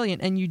 that's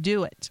brilliant, and you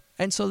do it.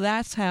 And so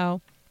that's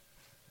how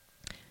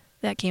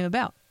that came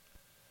about.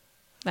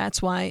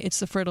 That's why it's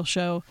The Friddle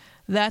Show.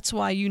 That's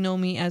why you know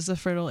me as The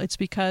Friddle. It's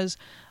because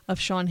of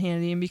Sean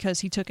Hannity and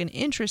because he took an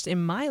interest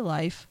in my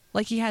life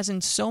like he has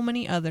in so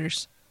many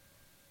others.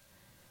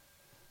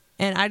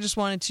 And I just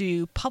wanted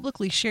to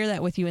publicly share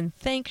that with you and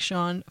thank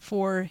Sean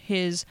for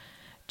his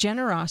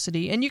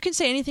generosity. And you can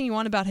say anything you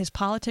want about his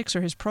politics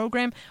or his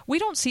program. We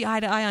don't see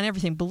eye to eye on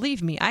everything.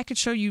 Believe me, I could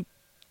show you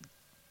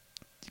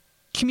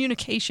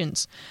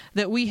communications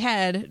that we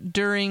had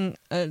during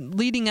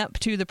leading up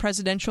to the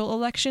presidential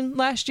election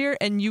last year,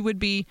 and you would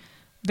be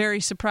very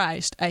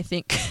surprised, I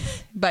think,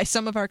 by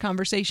some of our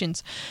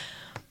conversations.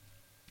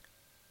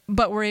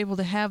 But we're able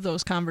to have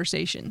those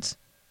conversations.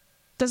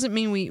 Doesn't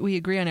mean we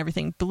agree on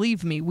everything.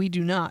 Believe me, we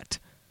do not.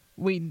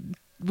 We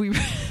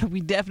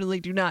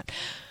definitely do not.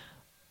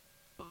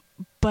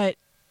 But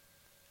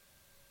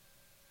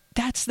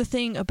that's the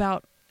thing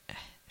about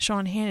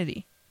Sean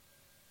Hannity.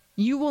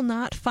 You will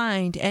not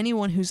find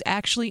anyone who's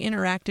actually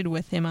interacted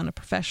with him on a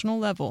professional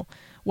level,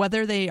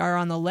 whether they are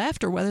on the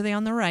left or whether they're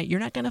on the right. You're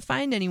not going to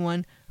find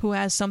anyone who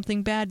has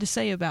something bad to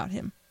say about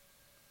him.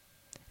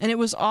 And it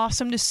was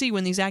awesome to see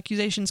when these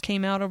accusations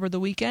came out over the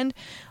weekend.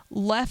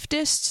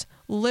 Leftists,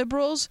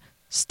 liberals,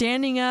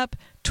 standing up,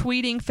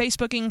 tweeting,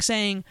 Facebooking,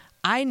 saying,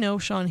 I know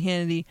Sean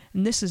Hannity,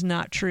 and this is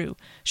not true.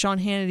 Sean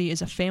Hannity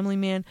is a family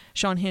man.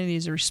 Sean Hannity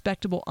is a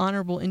respectable,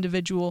 honorable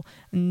individual,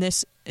 and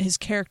his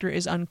character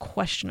is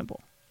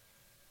unquestionable.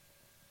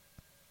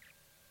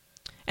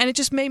 And it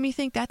just made me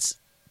think that's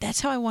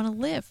how I want to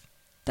live.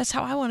 That's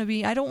how I want to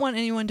be. I don't want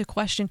anyone to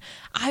question.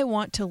 I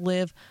want to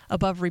live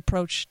above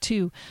reproach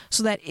too,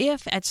 so that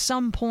if at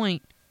some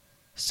point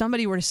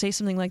somebody were to say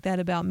something like that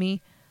about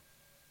me,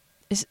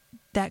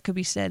 that could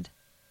be said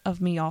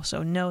of me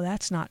also. No,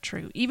 that's not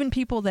true. Even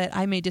people that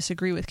I may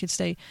disagree with could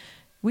say,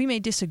 we may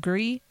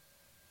disagree,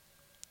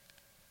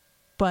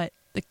 but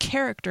the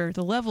character,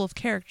 the level of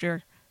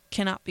character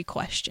cannot be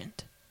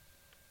questioned.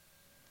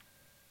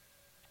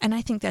 And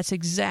I think that's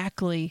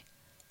exactly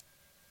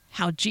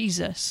how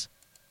Jesus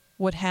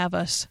would have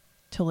us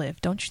to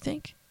live, don't you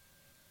think?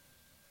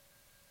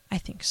 I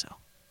think so.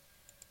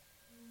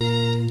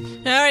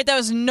 All right, that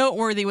was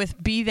Noteworthy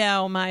with Be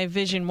Thou My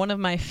Vision, one of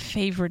my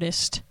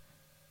favoritist.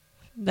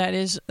 That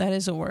is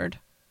a word.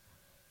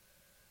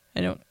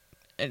 I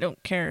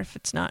don't care if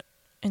it's not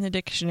in the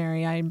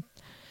dictionary.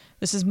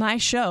 This is my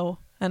show,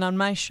 and on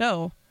my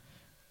show,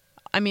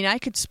 I mean, I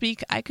could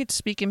speak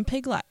in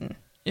Pig Latin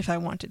if I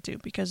wanted to,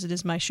 because it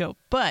is my show.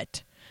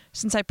 But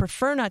since I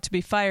prefer not to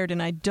be fired,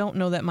 and I don't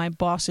know that my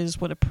bosses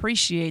would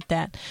appreciate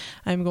that,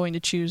 I'm going to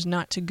choose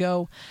not to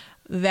go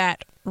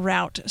that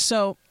route.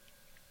 So,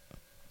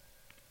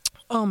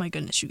 oh my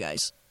goodness, you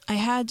guys. I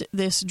had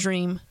this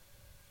dream,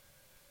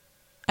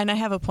 and I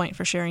have a point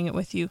for sharing it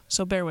with you,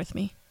 so bear with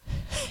me.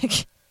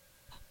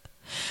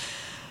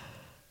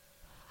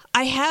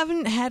 I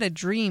haven't had a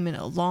dream in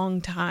a long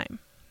time,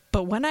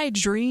 but when I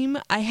dream,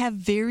 I have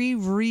very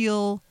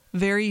real,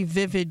 very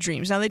vivid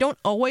dreams. Now, they don't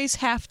always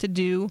have to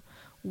do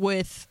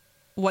with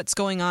what's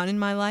going on in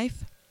my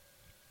life,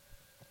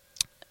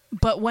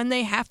 but when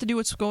they have to do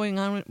what's going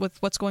on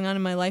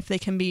in my life, they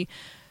can be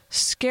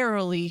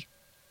scarily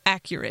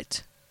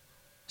accurate.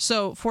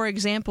 So, for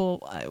example,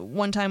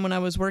 one time when I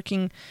was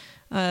working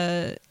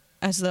as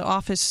the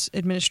office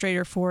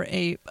administrator for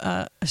a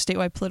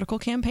statewide political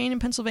campaign in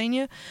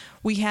Pennsylvania,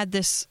 we had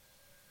this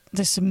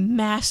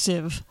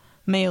massive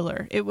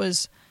mailer.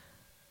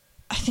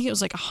 I think it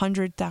was like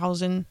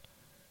 100,000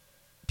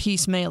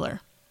 piece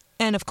mailer.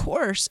 And of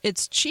course,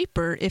 it's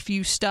cheaper if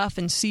you stuff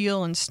and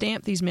seal and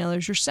stamp these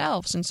mailers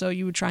yourselves. And so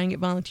you would try and get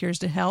volunteers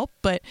to help.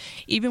 But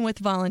even with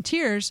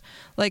volunteers,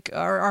 like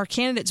our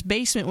candidate's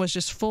basement was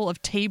just full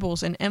of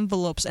tables and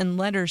envelopes and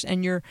letters.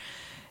 And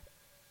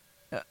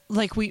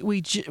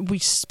we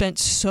spent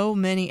so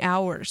many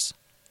hours.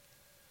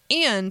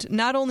 And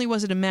not only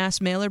was it a mass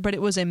mailer, but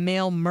it was a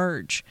mail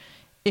merge.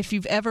 If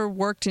you've ever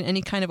worked in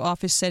any kind of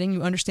office setting,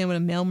 you understand what a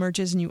mail merge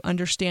is, and you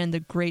understand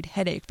the great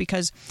headache,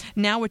 because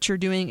now what you're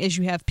doing is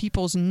you have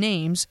people's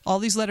names. All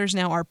these letters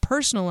now are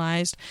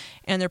personalized,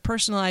 and they're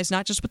personalized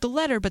not just with the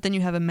letter, but then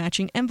you have a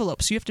matching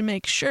envelope. So you have to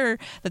make sure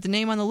that the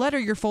name on the letter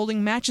you're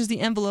folding matches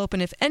the envelope,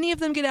 and if any of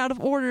them get out of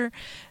order,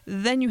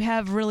 then you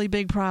have really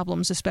big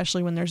problems,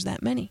 especially when there's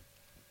that many.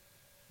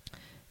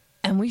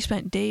 And we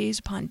spent days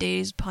upon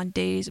days upon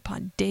days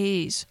upon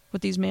days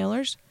with these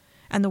mailers.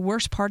 And the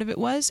worst part of it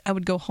was I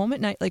would go home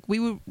at night. Like we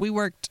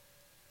worked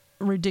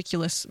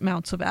ridiculous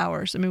amounts of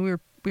hours. I mean, we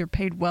were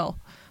paid well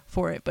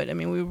for it, but I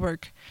mean, we would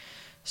work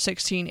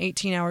 16,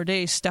 18-hour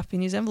days stuffing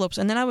these envelopes.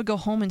 And then I would go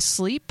home and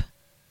sleep.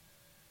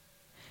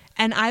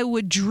 And I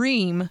would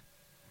dream.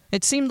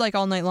 It seemed like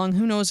all night long.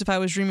 Who knows if I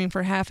was dreaming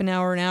for half an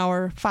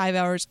hour, 5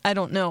 hours. I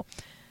don't know.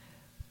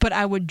 But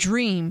I would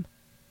dream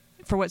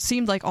for what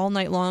seemed like all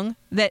night long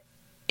that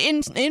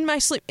in my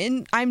sleep,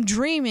 I'm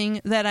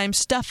dreaming that I'm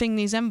stuffing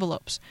these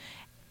envelopes.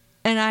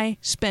 And I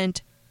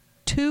spent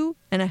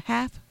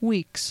 2.5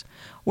 weeks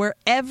where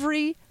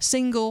every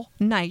single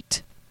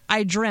night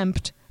I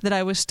dreamt that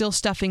I was still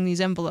stuffing these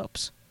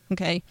envelopes.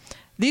 Okay?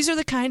 These are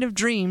the kind of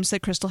dreams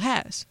that Crystal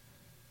has.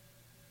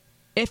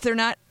 If they're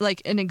not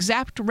like an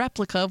exact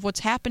replica of what's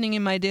happening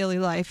in my daily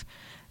life,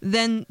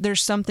 then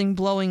there's something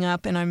blowing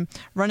up and I'm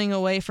running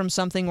away from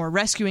something or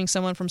rescuing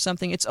someone from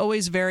something. It's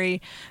always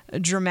very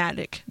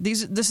dramatic.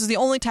 This is the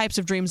only types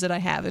of dreams that I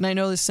have. And I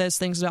know this says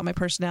things about my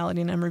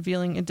personality and I'm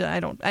revealing it. I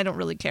don't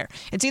really care.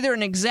 It's either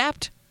an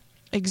exact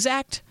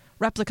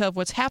replica of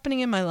what's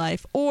happening in my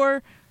life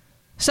or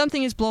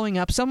Something is blowing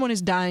up. Someone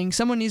is dying.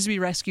 Someone needs to be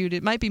rescued.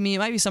 It might be me. It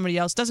might be somebody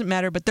else. Doesn't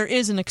matter, but there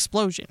is an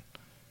explosion.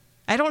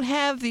 I don't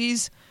have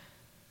these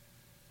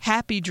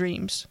happy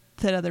dreams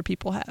that other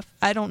people have.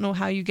 I don't know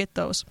how you get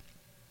those.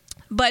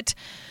 But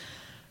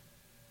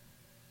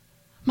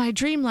my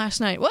dream last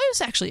night,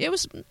 last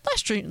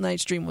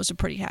night's dream was a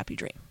pretty happy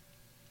dream.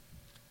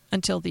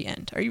 Until the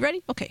end. Are you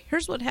ready? Okay,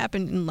 here's what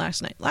happened in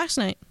last night. Last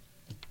night,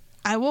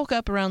 I woke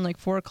up around like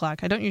 4 o'clock.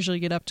 I don't usually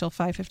get up till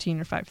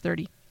 5:15 or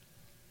 5:30.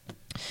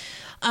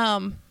 So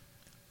I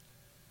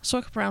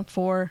woke up around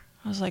 4.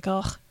 I was like,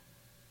 oh,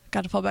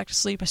 got to fall back to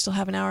sleep. I still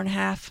have an hour and a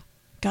half.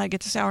 Got to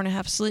get this hour and a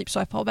half of sleep.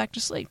 So I fall back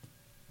to sleep.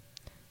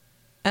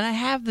 And I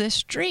have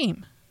this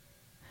dream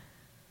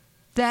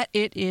that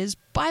it is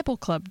Bible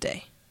Club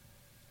Day.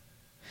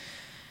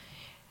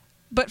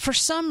 But for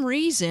some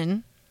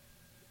reason,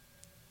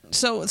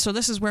 so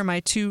this is where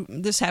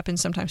this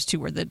happens sometimes too,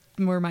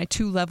 where my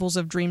two levels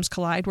of dreams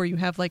collide, where you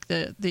have like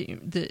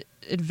the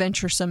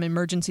adventuresome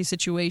emergency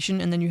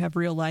situation, and then you have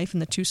real life,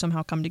 and the two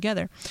somehow come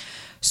together.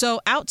 So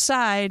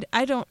outside,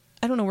 I don't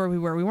know where we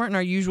were. We weren't in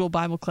our usual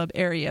Bible Club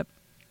area.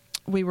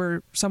 We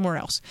were somewhere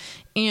else.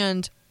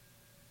 And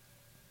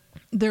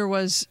there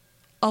was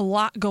a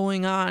lot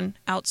going on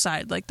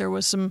outside. Like there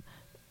was some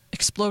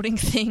exploding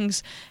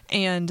things,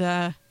 and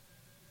I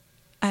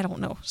don't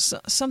know,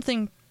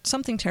 something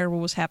terrible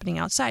was happening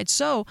outside.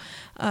 So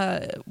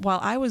while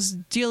I was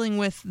dealing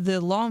with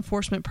the law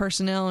enforcement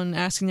personnel and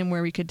asking them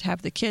where we could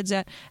have the kids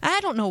at, I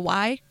don't know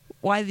why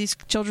these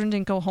children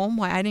didn't go home,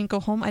 why I didn't go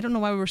home. I don't know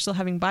why we were still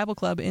having Bible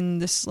Club in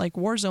this like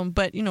war zone,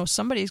 but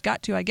somebody's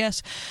got to, I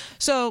guess.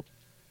 So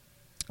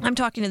I'm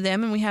talking to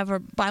them, and we have our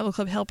Bible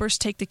Club helpers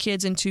take the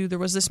kids there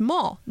was this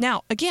mall.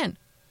 Now, again,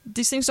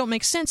 these things don't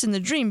make sense in the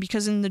dream,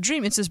 because in the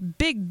dream it's this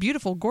big,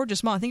 beautiful,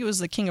 gorgeous mall. I think it was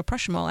the King of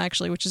Prussia Mall,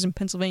 actually, which is in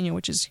Pennsylvania,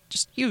 which is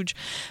just huge.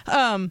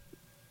 And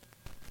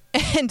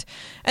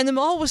the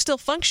mall was still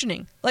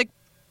functioning. Like,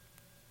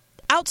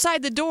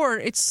 outside the door,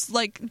 it's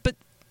like, but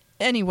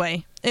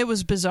anyway, it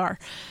was bizarre.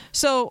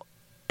 So,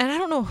 and I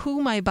don't know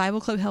who my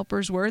Bible Club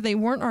helpers were. They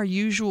weren't our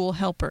usual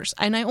helpers,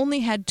 and I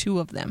only had 2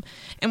 of them.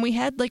 And we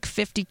had like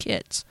 50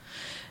 kids.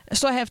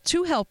 So I have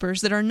 2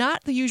 helpers that are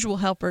not the usual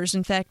helpers.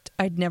 In fact,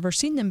 I'd never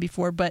seen them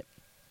before, but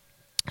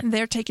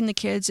they're taking the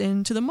kids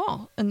into the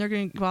mall, and they're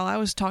going. While I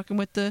was talking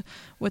with the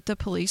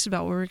police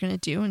about what we were going to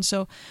do, and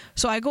so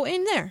I go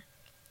in there,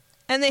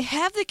 and they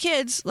have the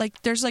kids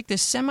like there's like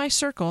this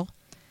semicircle,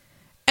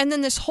 and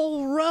then this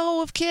whole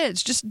row of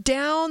kids just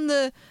down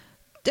the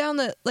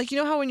like,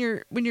 how when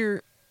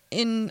you're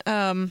in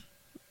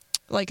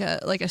like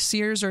a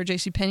Sears or a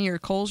JCPenney or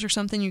Kohl's or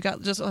something, you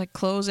got just like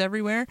clothes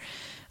everywhere.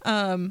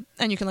 And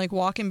you can like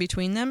walk in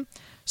between them.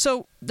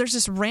 So there's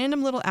this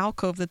random little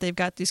alcove that they've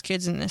got these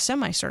kids in a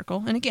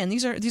semicircle. And again,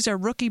 these are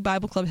rookie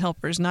Bible Club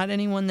helpers, not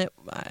anyone that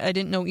I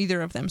didn't know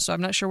either of them. So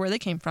I'm not sure where they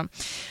came from.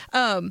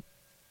 And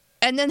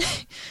then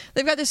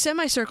they've got this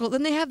semicircle.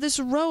 Then they have this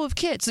row of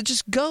kids that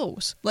just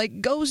goes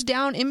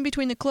down in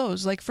between the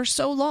clothes, like for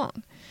so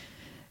long.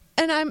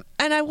 And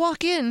I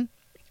walk in,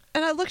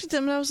 and I looked at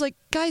them, and I was like,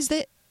 guys,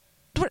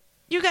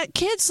 you got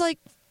kids like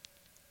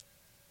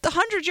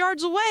 100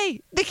 yards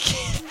away.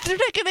 They're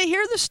not going to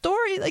hear the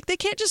story. Like, they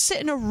can't just sit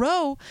in a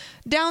row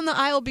down the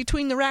aisle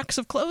between the racks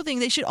of clothing.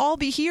 They should all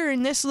be here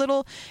in this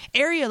little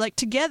area, like,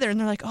 together. And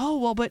they're like, oh,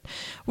 well, but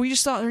we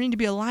just thought there needed to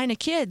be a line of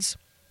kids.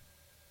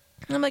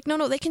 And I'm like,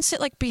 no, they can sit,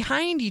 like,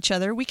 behind each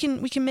other. We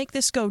can make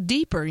this go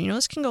deeper.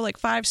 This can go, like,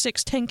 5,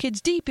 6, 10 kids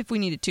deep if we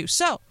needed to.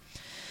 So,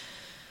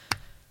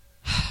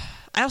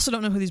 I also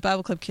don't know who these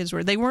Bible Club kids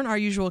were. They weren't our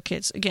usual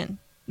kids, again.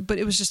 But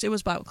it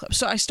was Bible Club.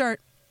 So I start...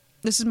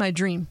 This is my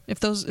dream. If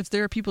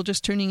there are people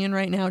just tuning in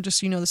right now, just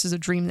so you know, this is a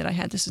dream that I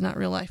had. This is not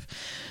real life.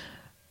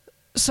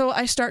 So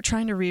I start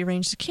trying to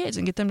rearrange the kids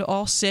and get them to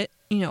all sit,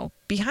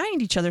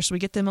 behind each other, so we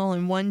get them all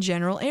in one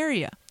general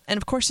area. And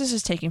of course, this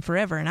is taking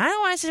forever. And I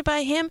don't want to sit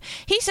by him.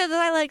 He said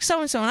that I like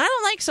so-and-so, and I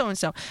don't like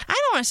so-and-so. I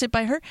don't want to sit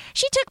by her.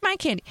 She took my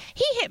candy.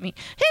 He hit me.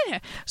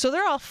 So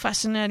they're all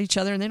fussing at each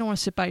other, and they don't want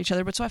to sit by each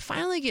other. But so I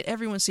finally get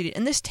everyone seated.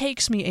 And this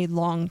takes me a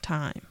long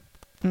time.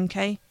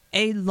 Okay?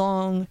 A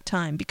long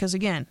time, because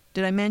again,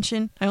 did I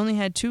mention I only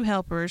had 2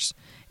 helpers,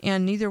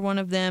 and neither one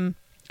of them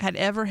had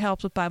ever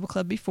helped with Bible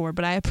Club before,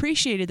 but I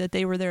appreciated that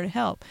they were there to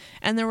help.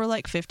 And there were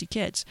like 50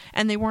 kids,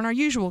 and they weren't our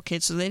usual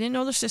kids, so they didn't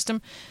know the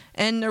system,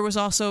 and there was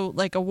also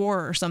like a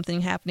war or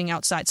something happening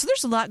outside. So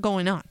there's a lot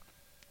going on,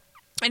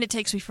 and it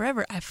takes me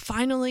forever. I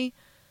finally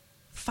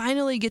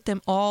get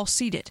them all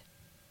seated,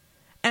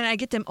 and I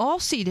get them all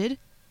seated,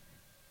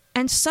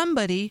 and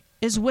somebody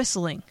is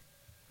whistling.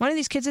 One of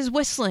these kids is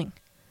whistling.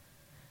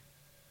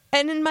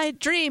 And in my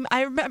dream,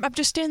 I'm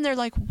just standing there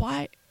like,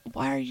 why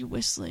are you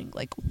whistling?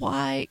 Like,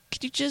 why?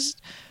 Could you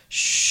just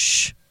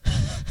shh?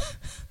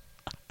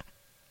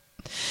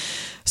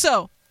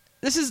 So,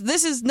 this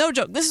is no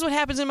joke. This is what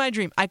happens in my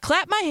dream. I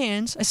clap my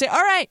hands. I say,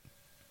 all right,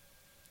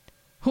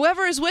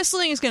 whoever is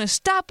whistling is going to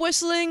stop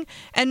whistling,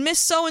 and Miss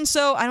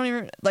So-and-so, I don't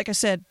even, like I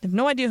said, I have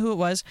no idea who it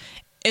was,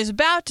 is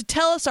about to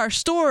tell us our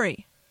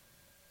story.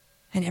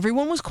 And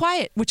everyone was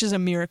quiet, which is a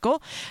miracle.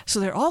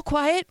 So they're all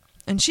quiet.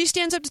 And she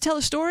stands up to tell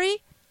a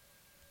story,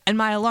 and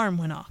my alarm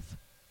went off.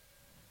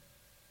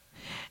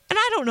 And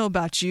I don't know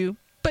about you,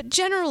 but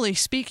generally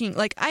speaking,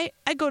 like I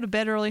go to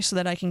bed early so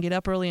that I can get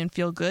up early and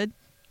feel good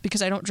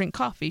because I don't drink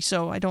coffee,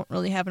 so I don't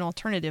really have an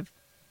alternative.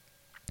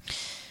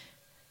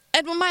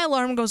 And when my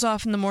alarm goes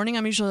off in the morning,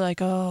 I'm usually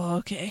like, oh,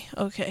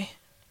 okay.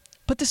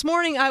 But this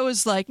morning I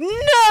was like,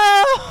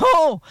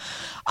 no!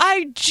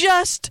 I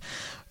just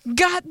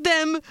got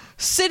them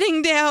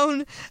sitting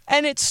down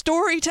and it's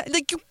story time.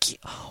 Like,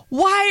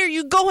 why are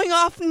you going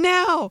off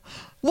now?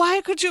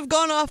 Why could you have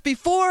gone off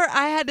before?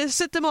 I had to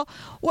sit them all.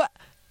 What?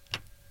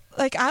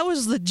 Like, I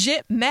was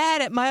legit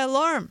mad at my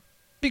alarm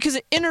because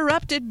it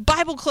interrupted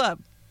Bible club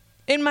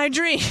in my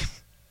dream.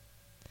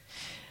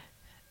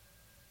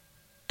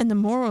 And the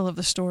moral of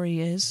the story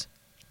is,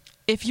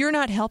 if you're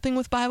not helping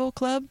with Bible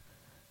club,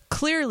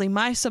 clearly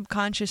my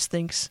subconscious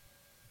thinks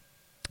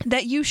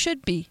that you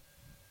should be.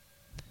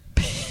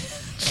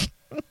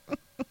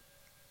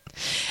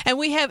 And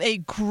we have a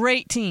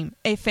great team,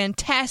 a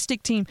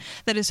fantastic team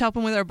that is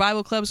helping with our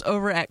Bible clubs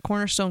over at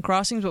Cornerstone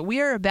Crossings. But we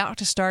are about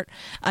to start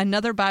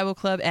another Bible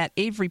club at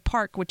Avery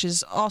Park, which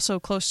is also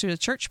close to the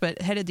church,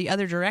 but headed the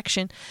other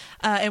direction.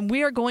 And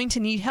we are going to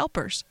need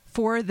helpers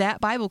for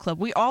that Bible club.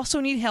 We also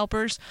need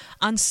helpers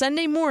on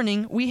Sunday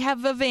morning. We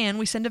have a van.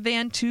 We send a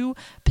van to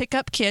pick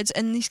up kids,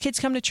 and these kids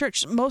come to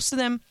church. Most of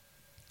them,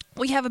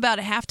 we have about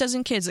a half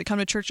dozen kids that come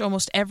to church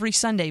almost every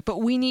Sunday,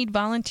 but we need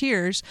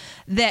volunteers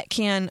that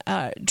can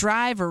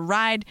drive or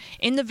ride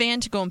in the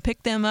van to go and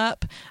pick them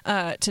up,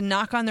 to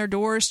knock on their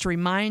doors, to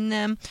remind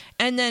them,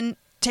 and then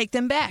take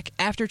them back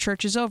after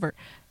church is over.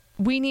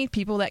 We need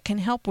people that can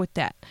help with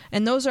that.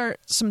 And those are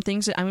some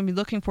things that I'm going to be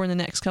looking for in the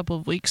next couple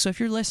of weeks. So if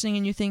you're listening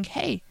and you think,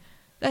 hey,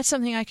 that's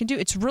something I can do,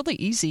 it's really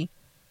easy.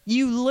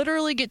 You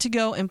literally get to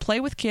go and play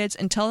with kids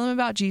and tell them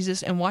about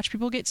Jesus and watch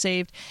people get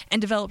saved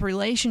and develop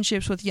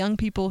relationships with young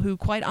people who,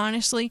 quite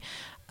honestly,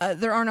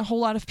 there aren't a whole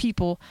lot of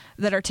people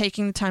that are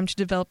taking the time to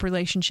develop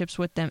relationships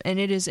with them. And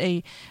it is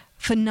a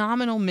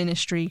phenomenal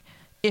ministry.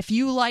 If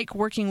you like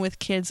working with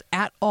kids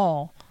at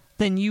all,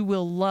 then you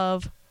will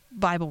love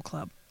Bible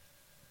Club.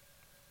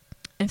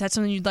 And if that's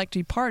something you'd like to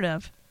be part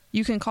of,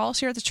 you can call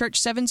us here at the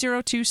church,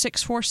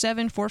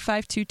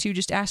 702-647-4522.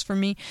 Just ask for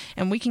me,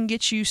 and we can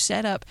get you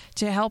set up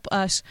to help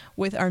us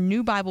with our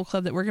new Bible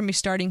club that we're going to be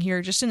starting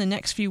here just in the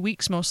next few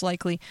weeks, most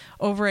likely,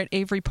 over at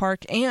Avery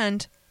Park.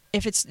 And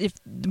if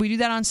we do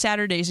that on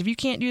Saturdays, if you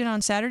can't do it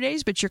on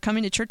Saturdays, but you're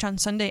coming to church on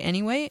Sunday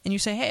anyway, and you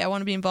say, hey, I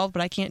want to be involved,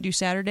 but I can't do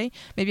Saturday,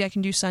 maybe I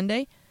can do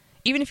Sunday.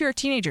 Even if you're a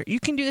teenager, you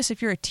can do this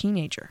if you're a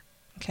teenager,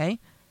 okay?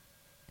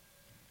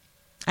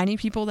 I need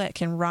people that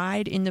can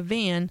ride in the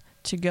van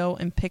to go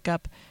and pick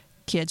up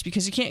kids,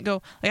 because you can't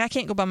go, like I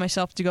can't go by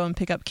myself to go and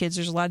pick up kids.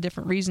 There's a lot of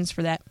different reasons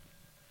for that.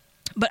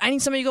 But I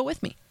need somebody to go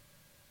with me.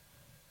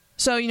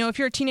 So, if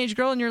you're a teenage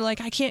girl and you're like,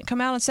 I can't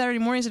come out on Saturday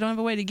mornings, I don't have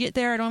a way to get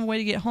there, I don't have a way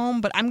to get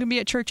home, but I'm going to be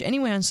at church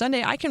anyway on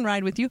Sunday, I can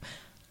ride with you.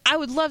 I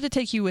would love to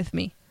take you with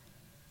me.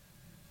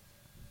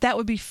 That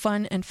would be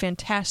fun and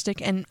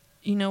fantastic. And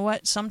you know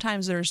what?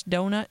 Sometimes there's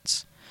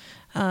donuts.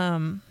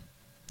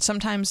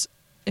 Sometimes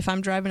if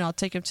I'm driving, I'll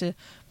take them to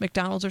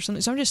McDonald's or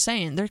something. So I'm just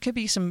saying, there could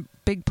be some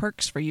big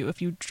perks for you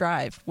if you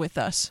drive with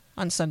us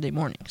on Sunday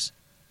mornings.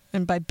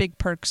 And by big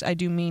perks, I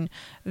do mean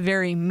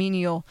very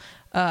menial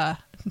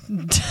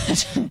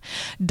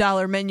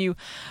dollar menu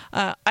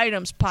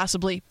items,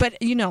 possibly. But,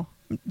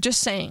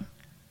 just saying,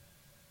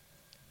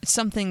 it's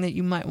something that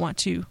you might want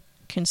to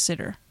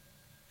consider.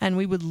 And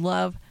we would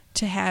love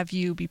to have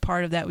you be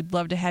part of that. We'd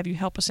love to have you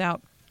help us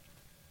out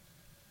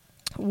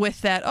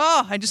with that.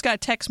 Oh, I just got a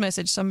text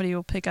message. Somebody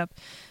will pick up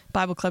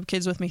Bible Club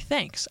kids with me.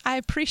 Thanks. I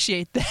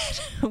appreciate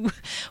that.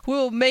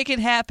 We'll make it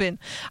happen.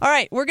 All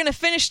right, we're going to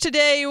finish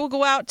today. We'll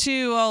go out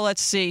to,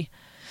 let's see.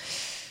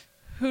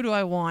 Who do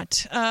I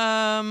want?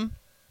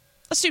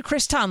 Let's do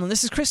Chris Tomlin.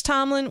 This is Chris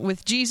Tomlin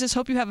with Jesus.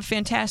 Hope you have a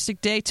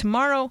fantastic day.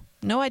 Tomorrow,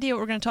 no idea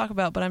what we're going to talk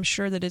about, but I'm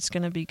sure that it's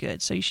going to be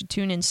good. So you should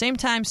tune in. Same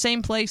time,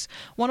 same place,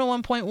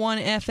 101.1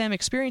 FM,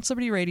 Experience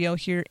Liberty Radio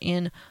here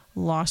in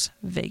Las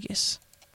Vegas.